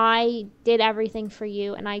I did everything for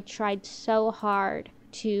you, and I tried so hard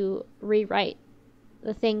to rewrite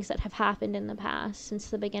the things that have happened in the past since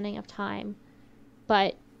the beginning of time.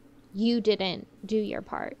 But you didn't do your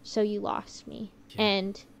part, so you lost me.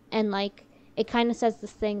 Yeah. And like, it kind of says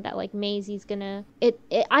this thing that like Maisie's gonna it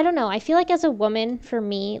I don't know, I feel like as a woman, for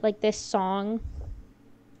me, like this song,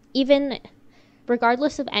 even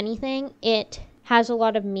regardless of anything, it has a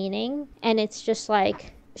lot of meaning. And it's just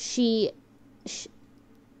like she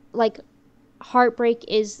like, heartbreak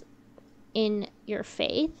is in your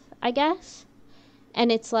faith, I guess.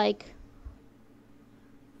 And it's like,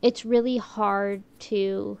 it's really hard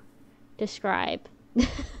to describe.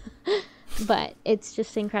 But it's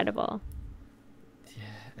just incredible.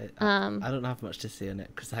 Yeah, I don't have much to say on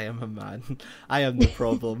it because I am a man. I am the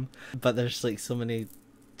problem. But there's like so many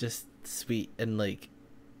just sweet and like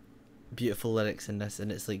beautiful lyrics in this,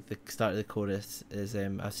 and it's like the start of the chorus is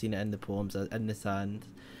I've seen it in the poems, in the sand,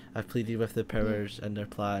 I've pleaded with the powers and their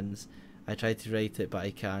plans, I tried to write it but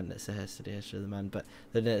I can't, it's a history of the man. But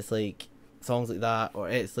then it's like songs like that, or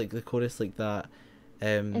it's like the chorus like that,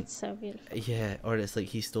 It's so beautiful. yeah, or it's like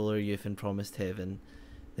he stole our youth and promised heaven,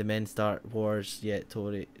 the men start wars yet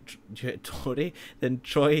Tory then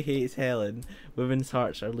Troy hates Helen, women's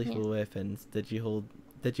hearts are lethal weapons, did you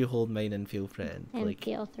hold mine and feel threatened? And like,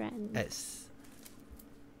 feel threatened. It's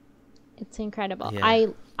incredible.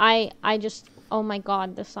 Yeah. I just, oh my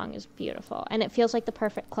god, this song is beautiful. And it feels like the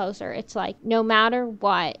perfect closer. It's like, no matter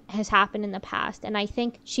what has happened in the past, and I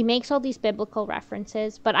think she makes all these biblical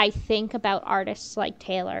references, but I think about artists like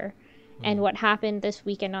Taylor and what happened this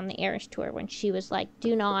weekend on the Eras tour when she was like,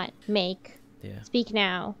 do not speak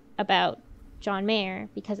now about John Mayer,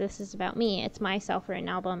 because this is about me. It's my self-written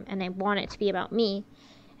album and I want it to be about me.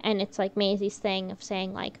 And it's like Maisie's thing of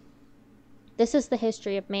saying like, this is the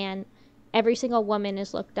history of man. Every single woman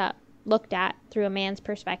is looked at through a man's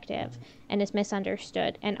perspective and is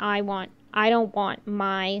misunderstood. And I don't want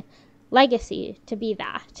my legacy to be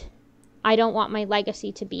that. I don't want my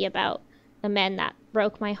legacy to be about the men that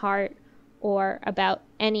broke my heart or about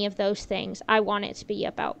any of those things. I want it to be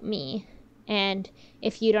about me. And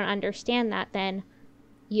if you don't understand that, then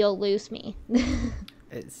you'll lose me.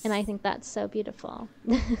 And I think that's so beautiful.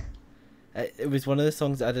 It was one of the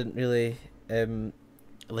songs that I didn't really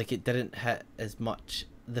like. It didn't hit as much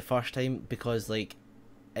the first time because like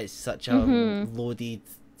it's such a loaded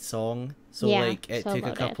song. So like it took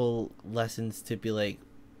a couple listens to be like,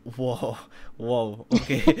 whoa,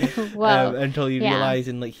 okay, Whoa. until you realize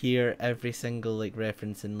and like hear every single like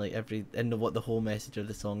reference and like what the whole message of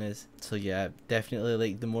the song is. So yeah, definitely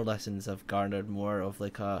like the more listens I've garnered, more of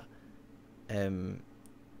like a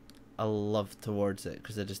love towards it,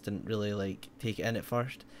 because I just didn't really like take it in at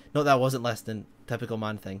first. Not that I wasn't listening, typical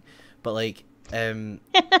man thing, but like but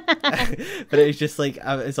it was just like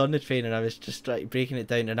I was on the train and I was just like breaking it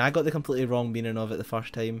down, and I got the completely wrong meaning of it the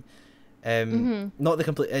first time. Not the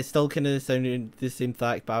complete, it's still kind of sounding the same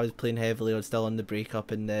fact, but I was playing heavily on still on the breakup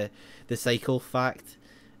and the cycle fact.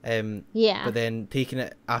 But then taking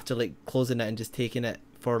it after like closing it and just taking it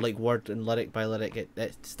for like word and lyric by lyric,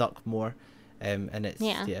 it stuck more. And it's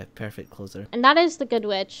perfect closer. And that is The Good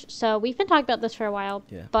Witch. So we've been talking about this for a while,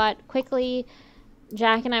 but quickly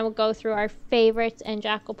Jack and I will go through our favorites, and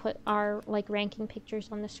Jack will put our like ranking pictures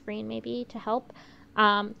on the screen maybe to help.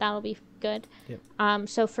 That'll be good.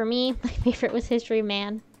 So for me, my favorite was History of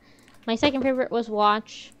Man. My second favorite was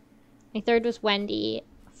Watch. My third was Wendy.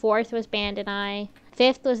 Fourth was Band and I.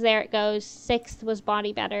 Fifth was There It Goes. Sixth was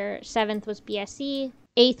Body Better. Seventh was BSE.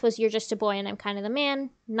 8th was You're Just a Boy and I'm Kind of the Man.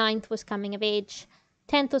 9th was Coming of Age.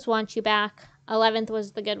 10th was Want You Back. 11th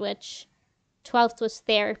was The Good Witch. 12th was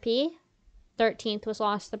Therapy. 13th was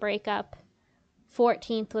Lost the Breakup.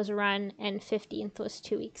 14th was Run. And 15th was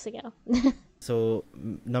 2 weeks ago. So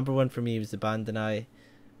number one for me was The Band and I.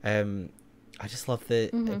 I just love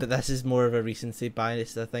but this is more of a recency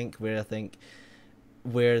bias, I think, where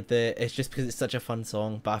it's just because it's such a fun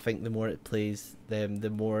song, but I think the more it plays, the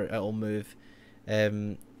more it'll move.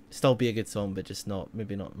 Still be a good song, but just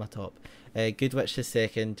maybe not my top. Good Witch is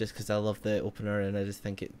second, just because I love the opener and I just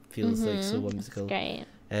think it feels like so whimsical. Great.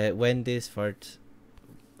 Wendy's third.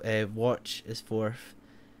 Watch is fourth.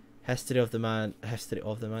 History of Man. History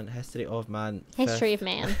of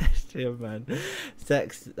Man.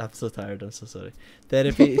 6. I'm so tired. I'm so sorry.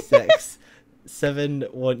 Therapy 6. 7.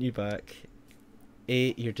 Want You Back.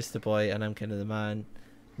 8. You're Just a Boy and I'm Kind of the Man.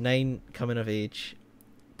 9. Coming of Age.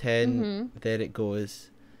 10. There It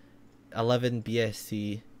Goes. 11.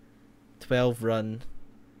 BSC. 12. Run.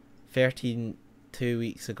 13. 2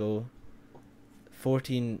 weeks ago.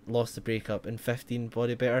 14. Lost the Breakup. And 15.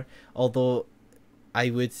 Body Better. Although I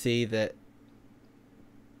would say that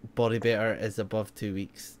Body Better is above 2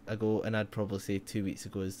 weeks ago, and I'd probably say 2 weeks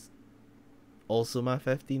ago is also my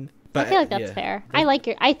 15th. But I feel like that's fair. I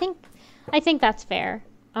think that's fair.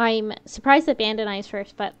 I'm surprised that Band and I's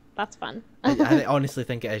first, but that's fun. I honestly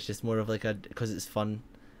think it is just more of like because it's fun,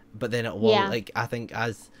 but then it will like I think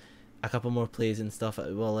as a couple more plays and stuff,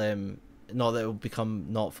 it will not that it will become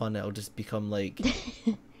not fun. It'll just become like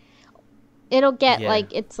it'll get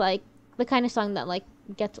like it's like the kind of song that like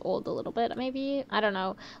gets old a little bit. Maybe I don't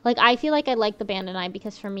know. Like I feel like I like the Band and I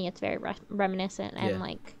because for me it's very reminiscent and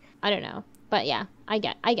like I don't know. But yeah, I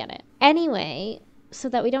get it. Anyway, so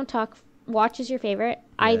that we don't talk. Watch is your favorite.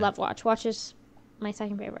 Yeah. I love Watch. Watch is my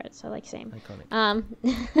second favorite, so like same.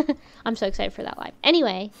 Iconic. I'm so excited for that live.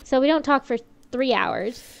 Anyway, so we don't talk for 3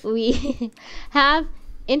 hours. We have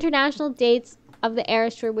international dates of the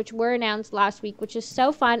Eras Tour, which were announced last week, which is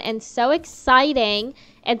so fun and so exciting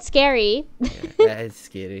and scary. Yeah, it is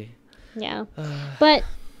scary. Yeah. But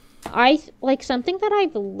I like something that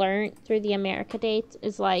I've learned through the America dates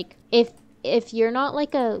is like if you're not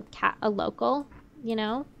like a local, you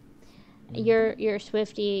know, you're a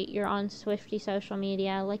Swiftie, you're on Swiftie social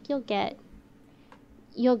media, like you'll get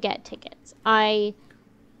tickets. I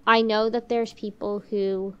know that there's people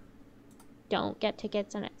who don't get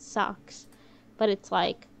tickets and it sucks, but it's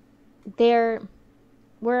like we're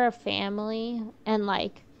a family and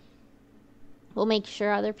like we'll make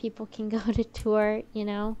sure other people can go to tour, you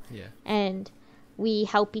know? Yeah. And we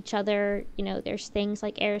help each other, you know, there's things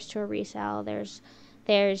like Eras Tour resale,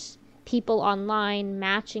 there's people online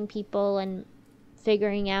matching people and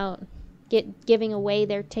figuring out giving away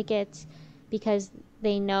their tickets because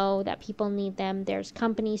they know that people need them. There's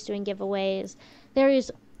companies doing giveaways.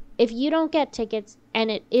 If you don't get tickets, and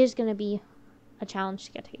it is going to be a challenge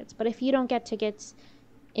to get tickets, but if you don't get tickets,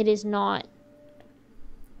 it is not,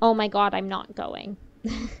 oh my god, I'm not going.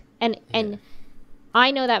 and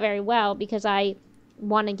I know that very well because I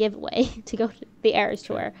won a giveaway to go to the Eras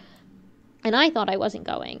Tour. And I thought I wasn't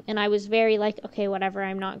going. And I was very like, okay, whatever,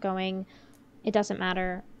 I'm not going. It doesn't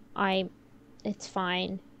matter. It's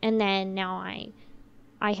fine. And then now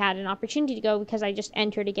I had an opportunity to go because I just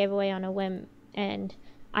entered a giveaway on a whim and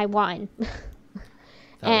I won.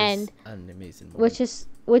 That was an amazing moment.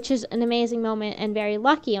 Which is an amazing moment and very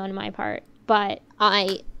lucky on my part. But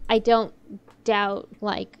I don't doubt,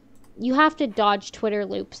 like, you have to dodge Twitter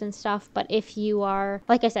loops and stuff, but if you are,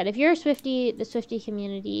 like I said, if you're a Swiftie, the Swiftie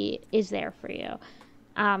community is there for you.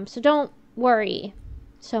 So don't worry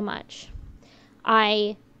so much.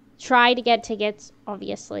 I try to get tickets,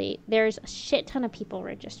 obviously. There's a shit ton of people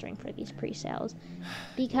registering for these pre-sales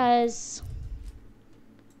because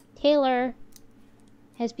Taylor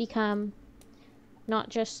has become not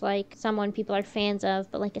just like someone people are fans of,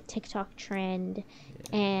 but like a TikTok trend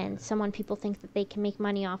and someone people think that they can make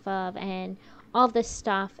money off of and all this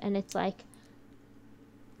stuff. And it's like,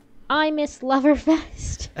 I miss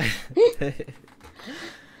Loverfest.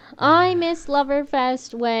 I miss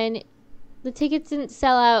Loverfest when the tickets didn't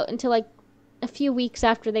sell out until like a few weeks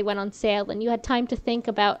after they went on sale and you had time to think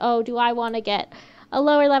about, oh, do I want to get a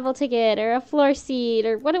lower level ticket or a floor seat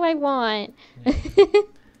or what do I want?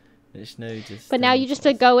 It's now just, but now you just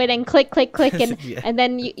go in and click and and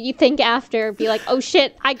then you think after, be like, oh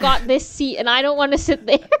shit, I got this seat and I don't want to sit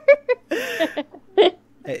there.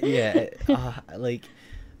 Like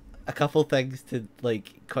a couple things to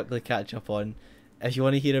like quickly catch up on. If you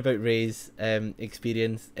want to hear about Ray's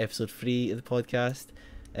experience, episode 3 of the podcast,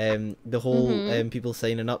 the whole people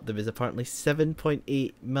signing up, there was apparently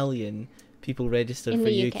 7.8 million people registered for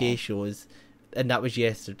UK shows, and that was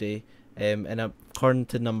yesterday. And according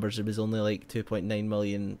to numbers, there was only like 2.9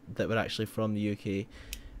 million that were actually from the UK.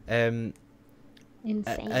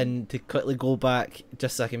 Insane. And to quickly go back,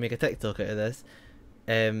 just so I can make a TikTok out of this,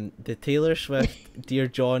 the Taylor Swift Dear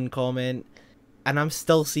John comment, and I'm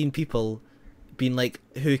still seeing people being like,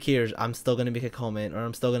 who cares, I'm still going to make a comment, or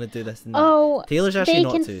I'm still going to do this and that. Oh, Taylor's actually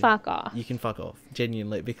not to. They can fuck off. You can fuck off,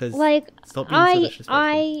 genuinely, because like, stop being so disrespectful.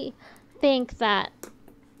 I think that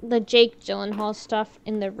the Jake Gyllenhaal stuff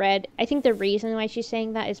in the Red, I think the reason why she's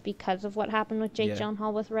saying that is because of what happened with Jake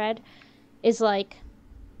Gyllenhaal with Red, is like,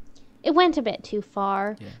 it went a bit too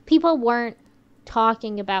far. Yeah. People weren't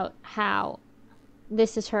talking about how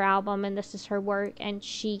this is her album and this is her work and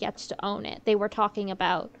she gets to own it. They were talking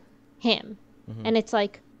about him. Mm-hmm. And it's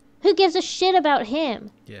like, who gives a shit about him?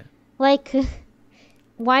 Yeah. Like,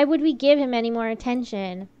 why would we give him any more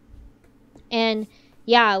attention? And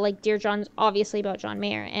yeah, like Dear John's obviously about John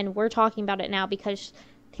Mayer, and we're talking about it now because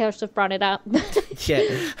Taylor Swift brought it up.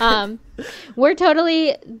 Yeah. We're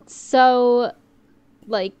totally so,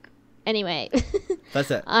 like, anyway.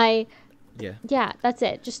 That's it. Yeah, that's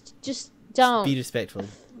it. Just don't. Be respectful.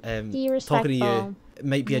 Be respectful. Talking to you, it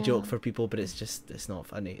might be a joke for people, but it's not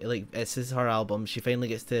funny. Like, this is her album. She finally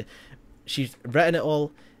gets to she's written it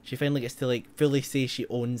all. She finally gets to like fully say she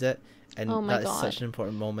owns it, and Oh my that is God. such an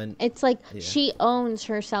important moment. It's like she owns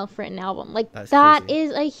her self-written album. Like That's that crazy.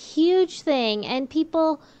 is a huge thing, and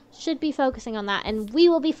people should be focusing on that. And we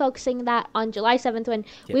will be focusing that on July 7th when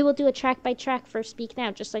we will do a track by track for Speak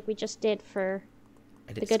Now, just like we just did for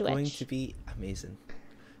And The it's Good going Witch. to be amazing.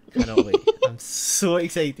 Cannot wait. I'm so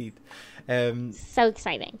excited. So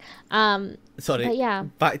exciting. Sorry. But yeah.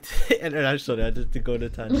 Back to international. I just to go on a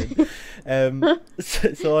tangent.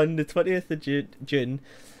 So on the 20th of June,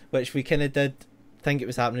 which we kind of did think it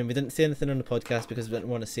was happening. We didn't say anything on the podcast because we didn't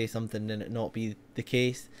want to say something and it not be the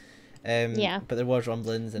case. But there was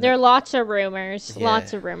rumblings. And there are lots of rumors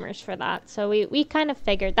for that. So we kind of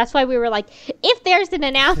figured. That's why we were like, if there's an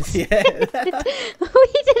announcement,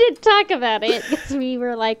 we didn't talk about it because we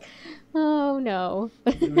were like, oh no.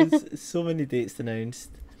 There was so many dates announced.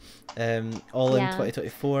 All in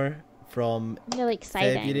 2024 from really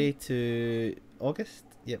exciting. February to August.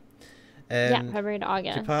 Yep. February to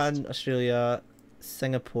August. Japan, Australia,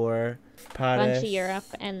 Singapore, Paris. Bunch of Europe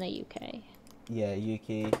and the UK. Yeah,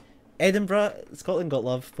 UK. Edinburgh, Scotland got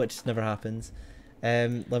love, which never happens.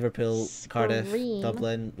 Liverpool, Cardiff,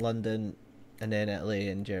 Dublin, London, and then Italy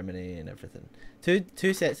and Germany and everything.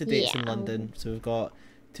 Two sets of dates in London. So we've got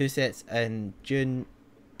 2 sets in June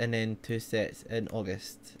and then 2 sets in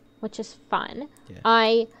August. Which is fun. Yeah.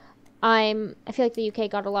 I feel like the UK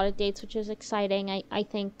got a lot of dates, which is exciting. I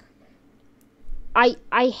think I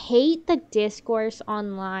hate the discourse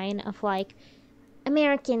online of like,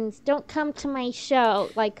 Americans, don't come to my show.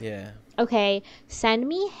 Like, okay, send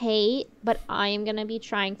me hate, but I am going to be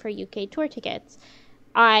trying for UK tour tickets.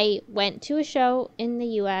 I went to a show in the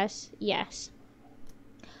US, yes.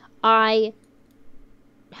 I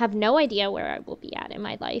have no idea where I will be at in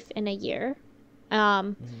my life in a year.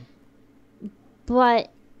 But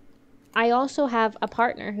I also have a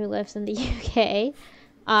partner who lives in the UK,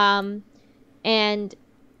 and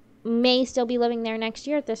may still be living there next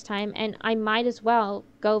year at this time, and I might as well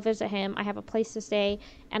go visit him. I have a place to stay,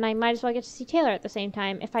 and I might as well get to see Taylor at the same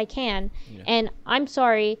time if I can. And I'm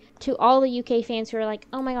sorry to all the UK fans who are like,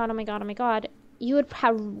 oh my god, oh my god, oh my god. You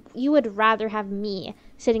would rather have me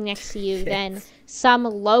sitting next to you than some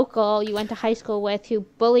local you went to high school with who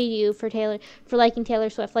bullied you for liking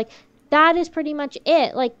Taylor Swift. Like, that is pretty much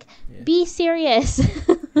it. Like, be serious.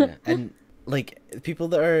 And like people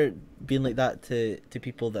that are being like that to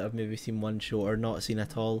people that have maybe seen one show or not seen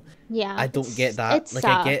at all. I don't get that. Like,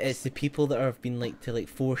 I get it's the people that have been like to like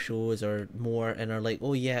 4 shows or more and are like,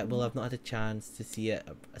 oh yeah, well, I've not had a chance to see it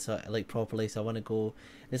so like properly, so I want to go.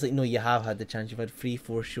 And it's like, no, you have had the chance. You've had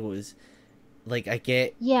 3-4 shows. Like, I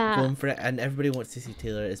get going for it, and everybody wants to see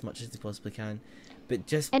Taylor as much as they possibly can, but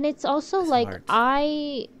just and it's also like hard.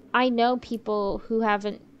 I know people who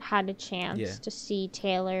haven't had a chance to see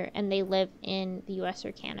Taylor and they live in the US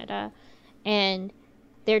or Canada and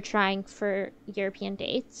they're trying for European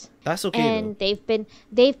dates. That's okay. And though.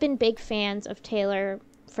 they've been big fans of Taylor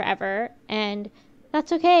forever, and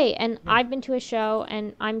that's okay. And I've been to a show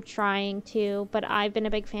and I'm trying to, but I've been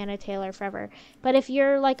a big fan of Taylor forever. But if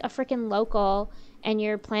you're like a freaking local and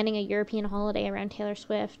you're planning a European holiday around Taylor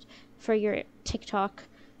Swift for your TikTok,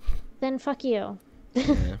 then fuck you.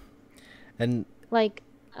 And like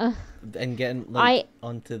and getting like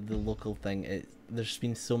onto the local thing, there's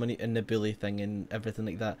been so many, and the bully thing and everything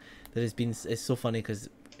like that, it's so funny because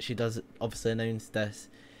she does obviously announce this,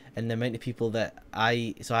 and the amount of people that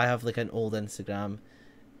I have like an old Instagram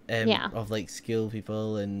of like school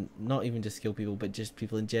people, and not even just school people but just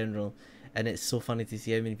people in general, and it's so funny to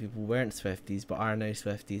see how many people weren't Swifties but are now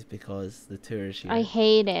Swifties because the tour is here. I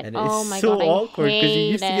hate it. And oh it's my so god, awkward because you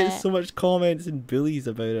used to get it. so much comments and bullies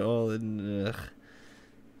about it all, and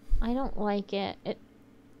I don't like it. It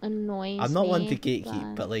annoys me. I'm not one to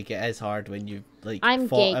gatekeep, but like it is hard when you like I'm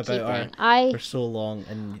fought about her for so long,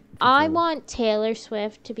 and I want Taylor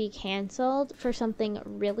Swift to be canceled for something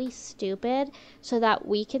really stupid so that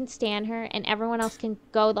we can stan her and everyone else can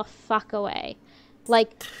go the fuck away.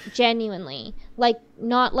 Like, genuinely. Like,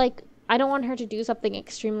 not like, I don't want her to do something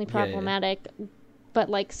extremely problematic, but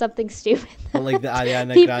like something stupid. But like the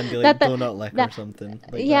Ariana Grande like donut lick or something.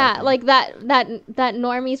 Like like that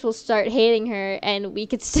normies will start hating her and we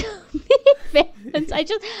could still be fans.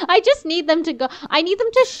 I just need them to go. I need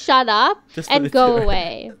them to shut up and go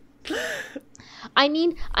away. I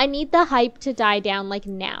need the hype to die down like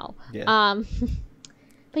now.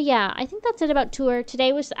 But yeah, I think that's it about tour.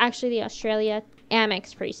 Today was actually the Australia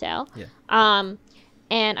Amex pre-sale.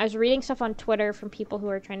 And I was reading stuff on Twitter from people who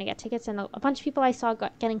are trying to get tickets, and a bunch of people I saw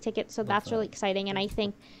getting tickets, so that's really exciting. And I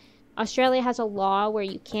think Australia has a law where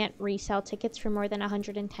you can't resell tickets for more than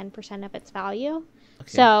 110% of its value.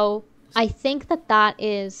 So I think that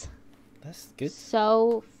is... That's good.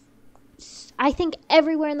 So... I think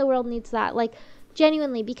everywhere in the world needs that. Like,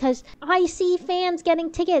 genuinely, because I see fans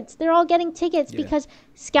getting tickets. They're all getting tickets because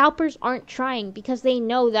scalpers aren't trying, because they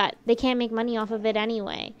know that they can't make money off of it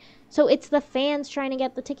anyway. So it's the fans trying to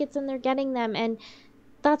get the tickets, and they're getting them, and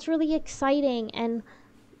that's really exciting, and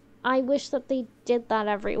I wish that they did that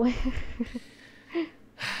everywhere.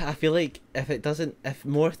 I feel like if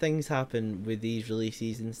more things happen with these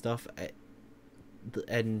releases and stuff,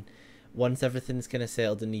 and once everything's kind of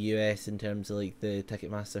settled in the US in terms of like the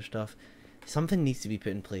Ticketmaster stuff, something needs to be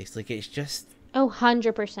put in place. Like, it's just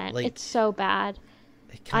 100%. Like, it's so bad.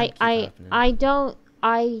 It can't keep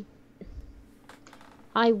happening.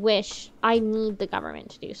 I wish, I need the government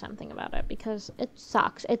to do something about it, because it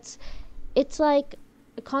sucks. It's like,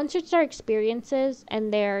 concerts are experiences,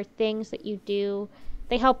 and they're things that you do.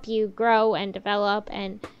 They help you grow and develop,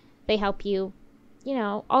 and they help you, you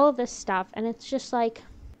know, all of this stuff. And it's just like,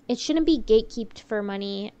 it shouldn't be gatekept for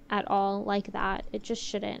money at all like that. It just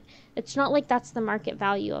shouldn't. It's not like that's the market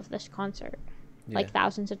value of this concert. Like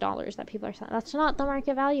thousands of dollars that people are selling. That's not the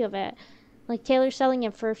market value of it. Like, Taylor's selling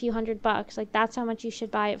it for a few $100. Like, that's how much you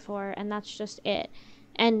should buy it for, and that's just it.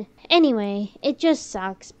 And anyway, it just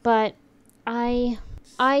sucks. But I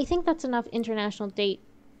think that's enough international date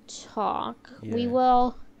talk. Yeah. We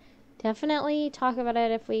will definitely talk about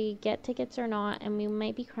it if we get tickets or not, and we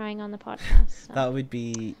might be crying on the podcast. So. That would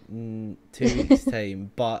be 2 weeks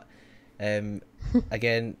time. But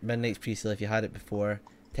again, Midnight's pre-sale if you had it before.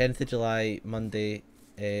 10th of July Monday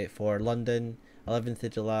for London, 11th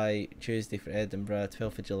of July Tuesday for Edinburgh,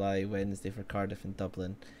 12th of July Wednesday for Cardiff and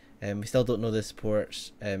Dublin. We still don't know the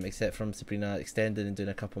supports, except from Sabrina extending and doing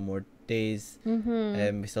a couple more days.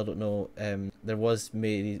 We still don't know. There was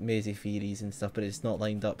Maisie theories and stuff, but it's not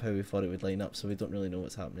lined up how we thought it would line up, so we don't really know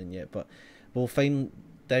what's happening yet. But we'll find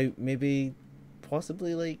out maybe,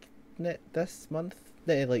 possibly like this month,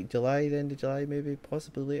 like July, the end of July, maybe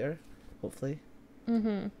possibly later, hopefully.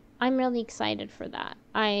 I'm really excited for that.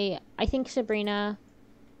 I think Sabrina,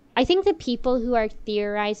 I think the people who are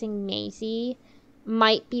theorizing Maisie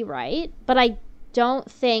might be right, but I don't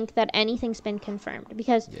think that anything's been confirmed,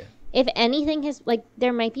 because if anything has, like,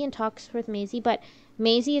 there might be in talks with Maisie, but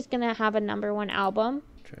Maisie is gonna have a #1 album.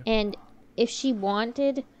 True. And if she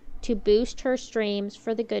wanted to boost her streams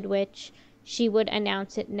for The Good Witch, she would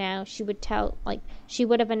announce it now. She would she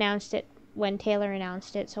would have announced it when Taylor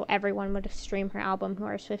announced it, so everyone would stream her album who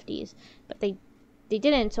are Swifties, but they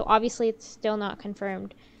didn't, so obviously it's still not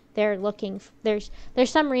confirmed. They're looking, there's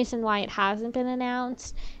some reason why it hasn't been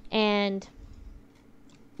announced, and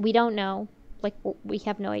we don't know. Like, we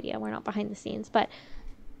have no idea. We're not behind the scenes, but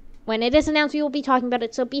when it is announced, we will be talking about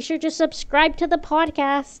it, so be sure to subscribe to the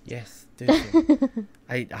podcast. Yes, do so.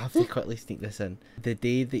 I have to quickly sneak this in. The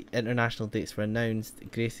day the international dates were announced,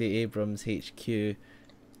 Gracie Abrams HQ,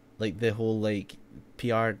 like the whole like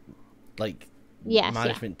PR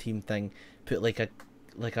management team thing, put like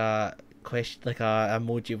a question, like a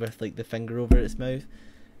emoji with like the finger over its mouth,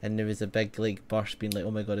 and there was a big like burst being like,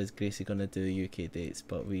 oh my god, is Gracie gonna do UK dates?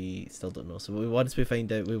 But we still don't know, so once we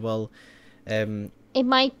find out, we will. It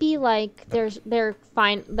might be like they're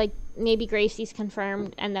fine, like maybe Gracie's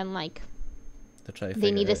confirmed, and then like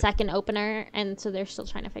they need a second opener, and so they're still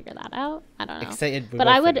trying to figure that out. I don't know. Excited, but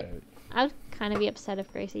I would kind of be upset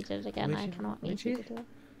if Gracie did it again. I kind of want Maisie to do it.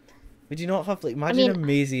 Would you not have, like, imagine a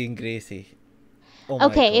Maisie and Gracie? Oh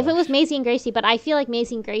okay, if it was Maisie and Gracie, but I feel like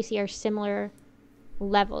Maisie and Gracie are similar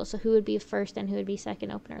levels. So who would be first and who would be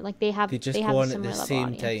second opener? Like they have just go on at the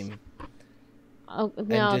same time. Oh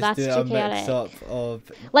no, that's too chaotic.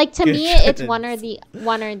 Of like to me, it's one or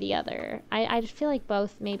the other. I just feel like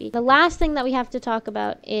both maybe. The last thing that we have to talk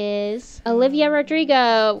about is Olivia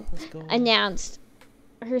Rodrigo announced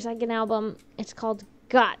her second album. It's called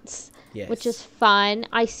Guts. Yes. Which is fun.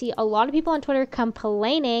 I see a lot of people on Twitter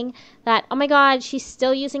complaining that, oh my god, she's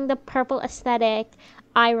still using the purple aesthetic.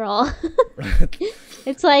 Eye roll.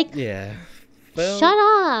 It's like, yeah. Well, shut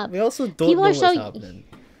up. We also don't know what's happening.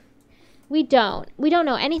 We don't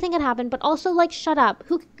know. Anything can happen, but also, like, shut up.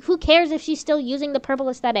 Who cares if she's still using the purple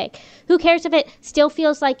aesthetic? Who cares if it still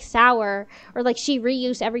feels like sour or like she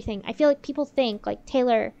reused everything? I feel like people think like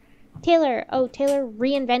Taylor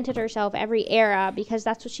reinvented herself every era because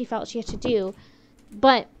that's what she felt she had to do.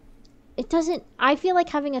 But it doesn't. I feel like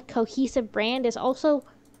having a cohesive brand is also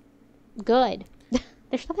good.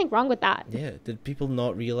 There's nothing wrong with that. Yeah. Did people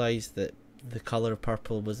not realize that the color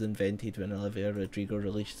purple was invented when Olivia Rodrigo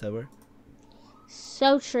released Sour?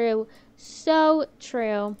 So true. So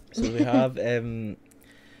true. So we have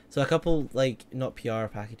so a couple, like, not PR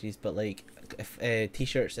packages, but like if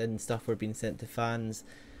t-shirts and stuff were being sent to fans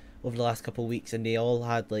over the last couple of weeks, and they all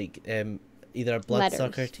had like either a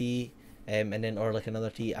bloodsucker Letters. tee, and then or like another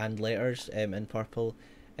tee and letters in purple,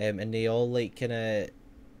 and they all like kind of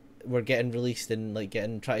were getting released and like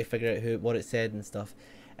trying to figure out what it said and stuff.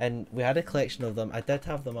 And we had a collection of them. I did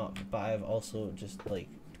have them up, but I've also just like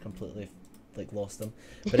completely like lost them.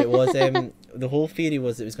 But it was the whole theory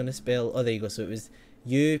was it was going to spell. Oh, there you go. So it was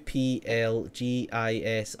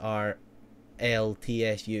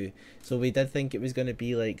UPLGISRLTSU. So we did think it was going to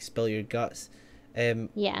be like Spill Your Guts.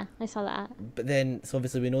 Yeah, I saw that. But then, so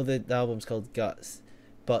obviously we know the album's called Guts,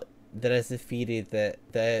 but there is the theory that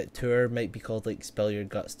the tour might be called like Spill Your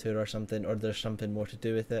Guts Tour or something, or there's something more to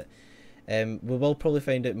do with it. We will probably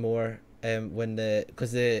find out more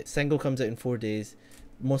because the single comes out in 4 days,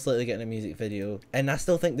 most likely getting a music video, and I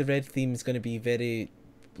still think the red theme is going to be very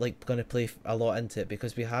like going to play a lot into it,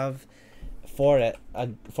 because we have for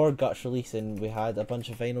Guts releasing, we had a bunch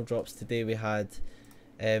of vinyl drops today. We had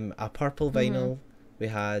a purple vinyl, we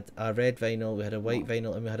had a red vinyl, we had a white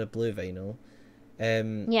vinyl, and we had a blue vinyl.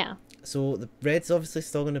 Yeah. So the red's obviously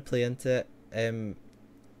still going to play into it.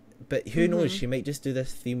 But who knows? She might just do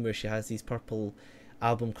this theme where she has these purple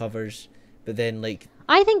album covers, but then like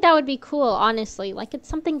I think that would be cool, honestly. Like, it's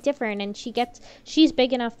something different, and she's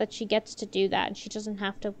big enough that she gets to do that, and she doesn't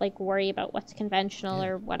have to like worry about what's conventional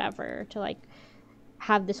or whatever to like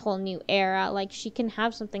have this whole new era. Like, she can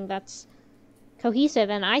have something that's cohesive,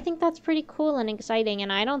 and I think that's pretty cool and exciting.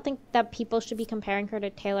 And I don't think that people should be comparing her to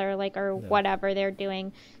Taylor, like, or whatever they're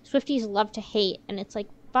doing. Swifties love to hate, and it's like,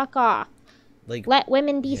 fuck off. Like, let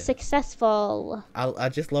women be successful. I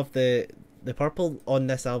just love the purple on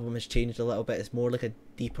this album has changed a little bit. It's more like a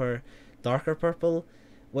deeper, darker purple,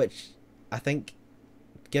 which I think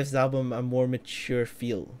gives the album a more mature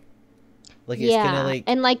feel. Like, it's kind of like,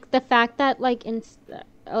 and like the fact that like in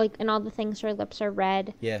all the things her lips are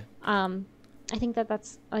red. Yeah. I think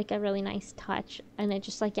that's like a really nice touch, and it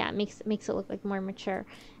just like it makes it look like more mature,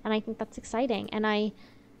 and I think that's exciting. And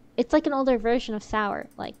it's like an older version of Sour.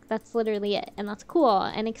 Like, that's literally it, and that's cool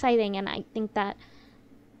and exciting. And I think that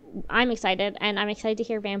I'm excited, and I'm excited to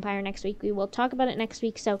hear Vampire next week. We will talk about it next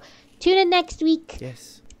week, so tune in next week.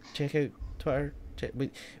 Yes, check out Twitter.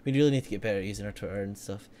 We really need to get better at using our Twitter and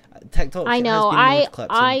stuff. TikTok. I know. Has been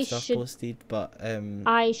clips and stuff posted, but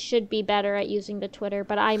I should be better at using the Twitter,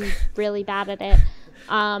 but I'm really bad at it.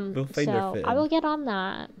 We'll find our fit I will get on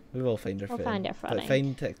that. We will find our fit. We'll find it funny. But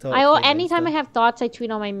find TikTok. Anytime I have thoughts, I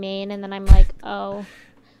tweet on my main, and then I'm like, oh.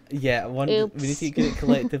 Yeah, oops. We need to get it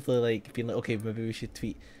collectively, like being like, okay, maybe we should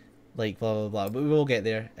tweet, like blah blah blah. But we will get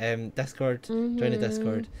there. Discord, join the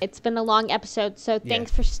Discord. It's been a long episode, so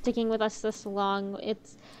thanks for sticking with us this long.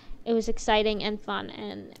 It was exciting and fun,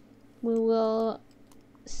 and we will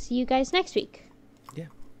see you guys next week. Yeah.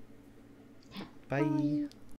 Bye.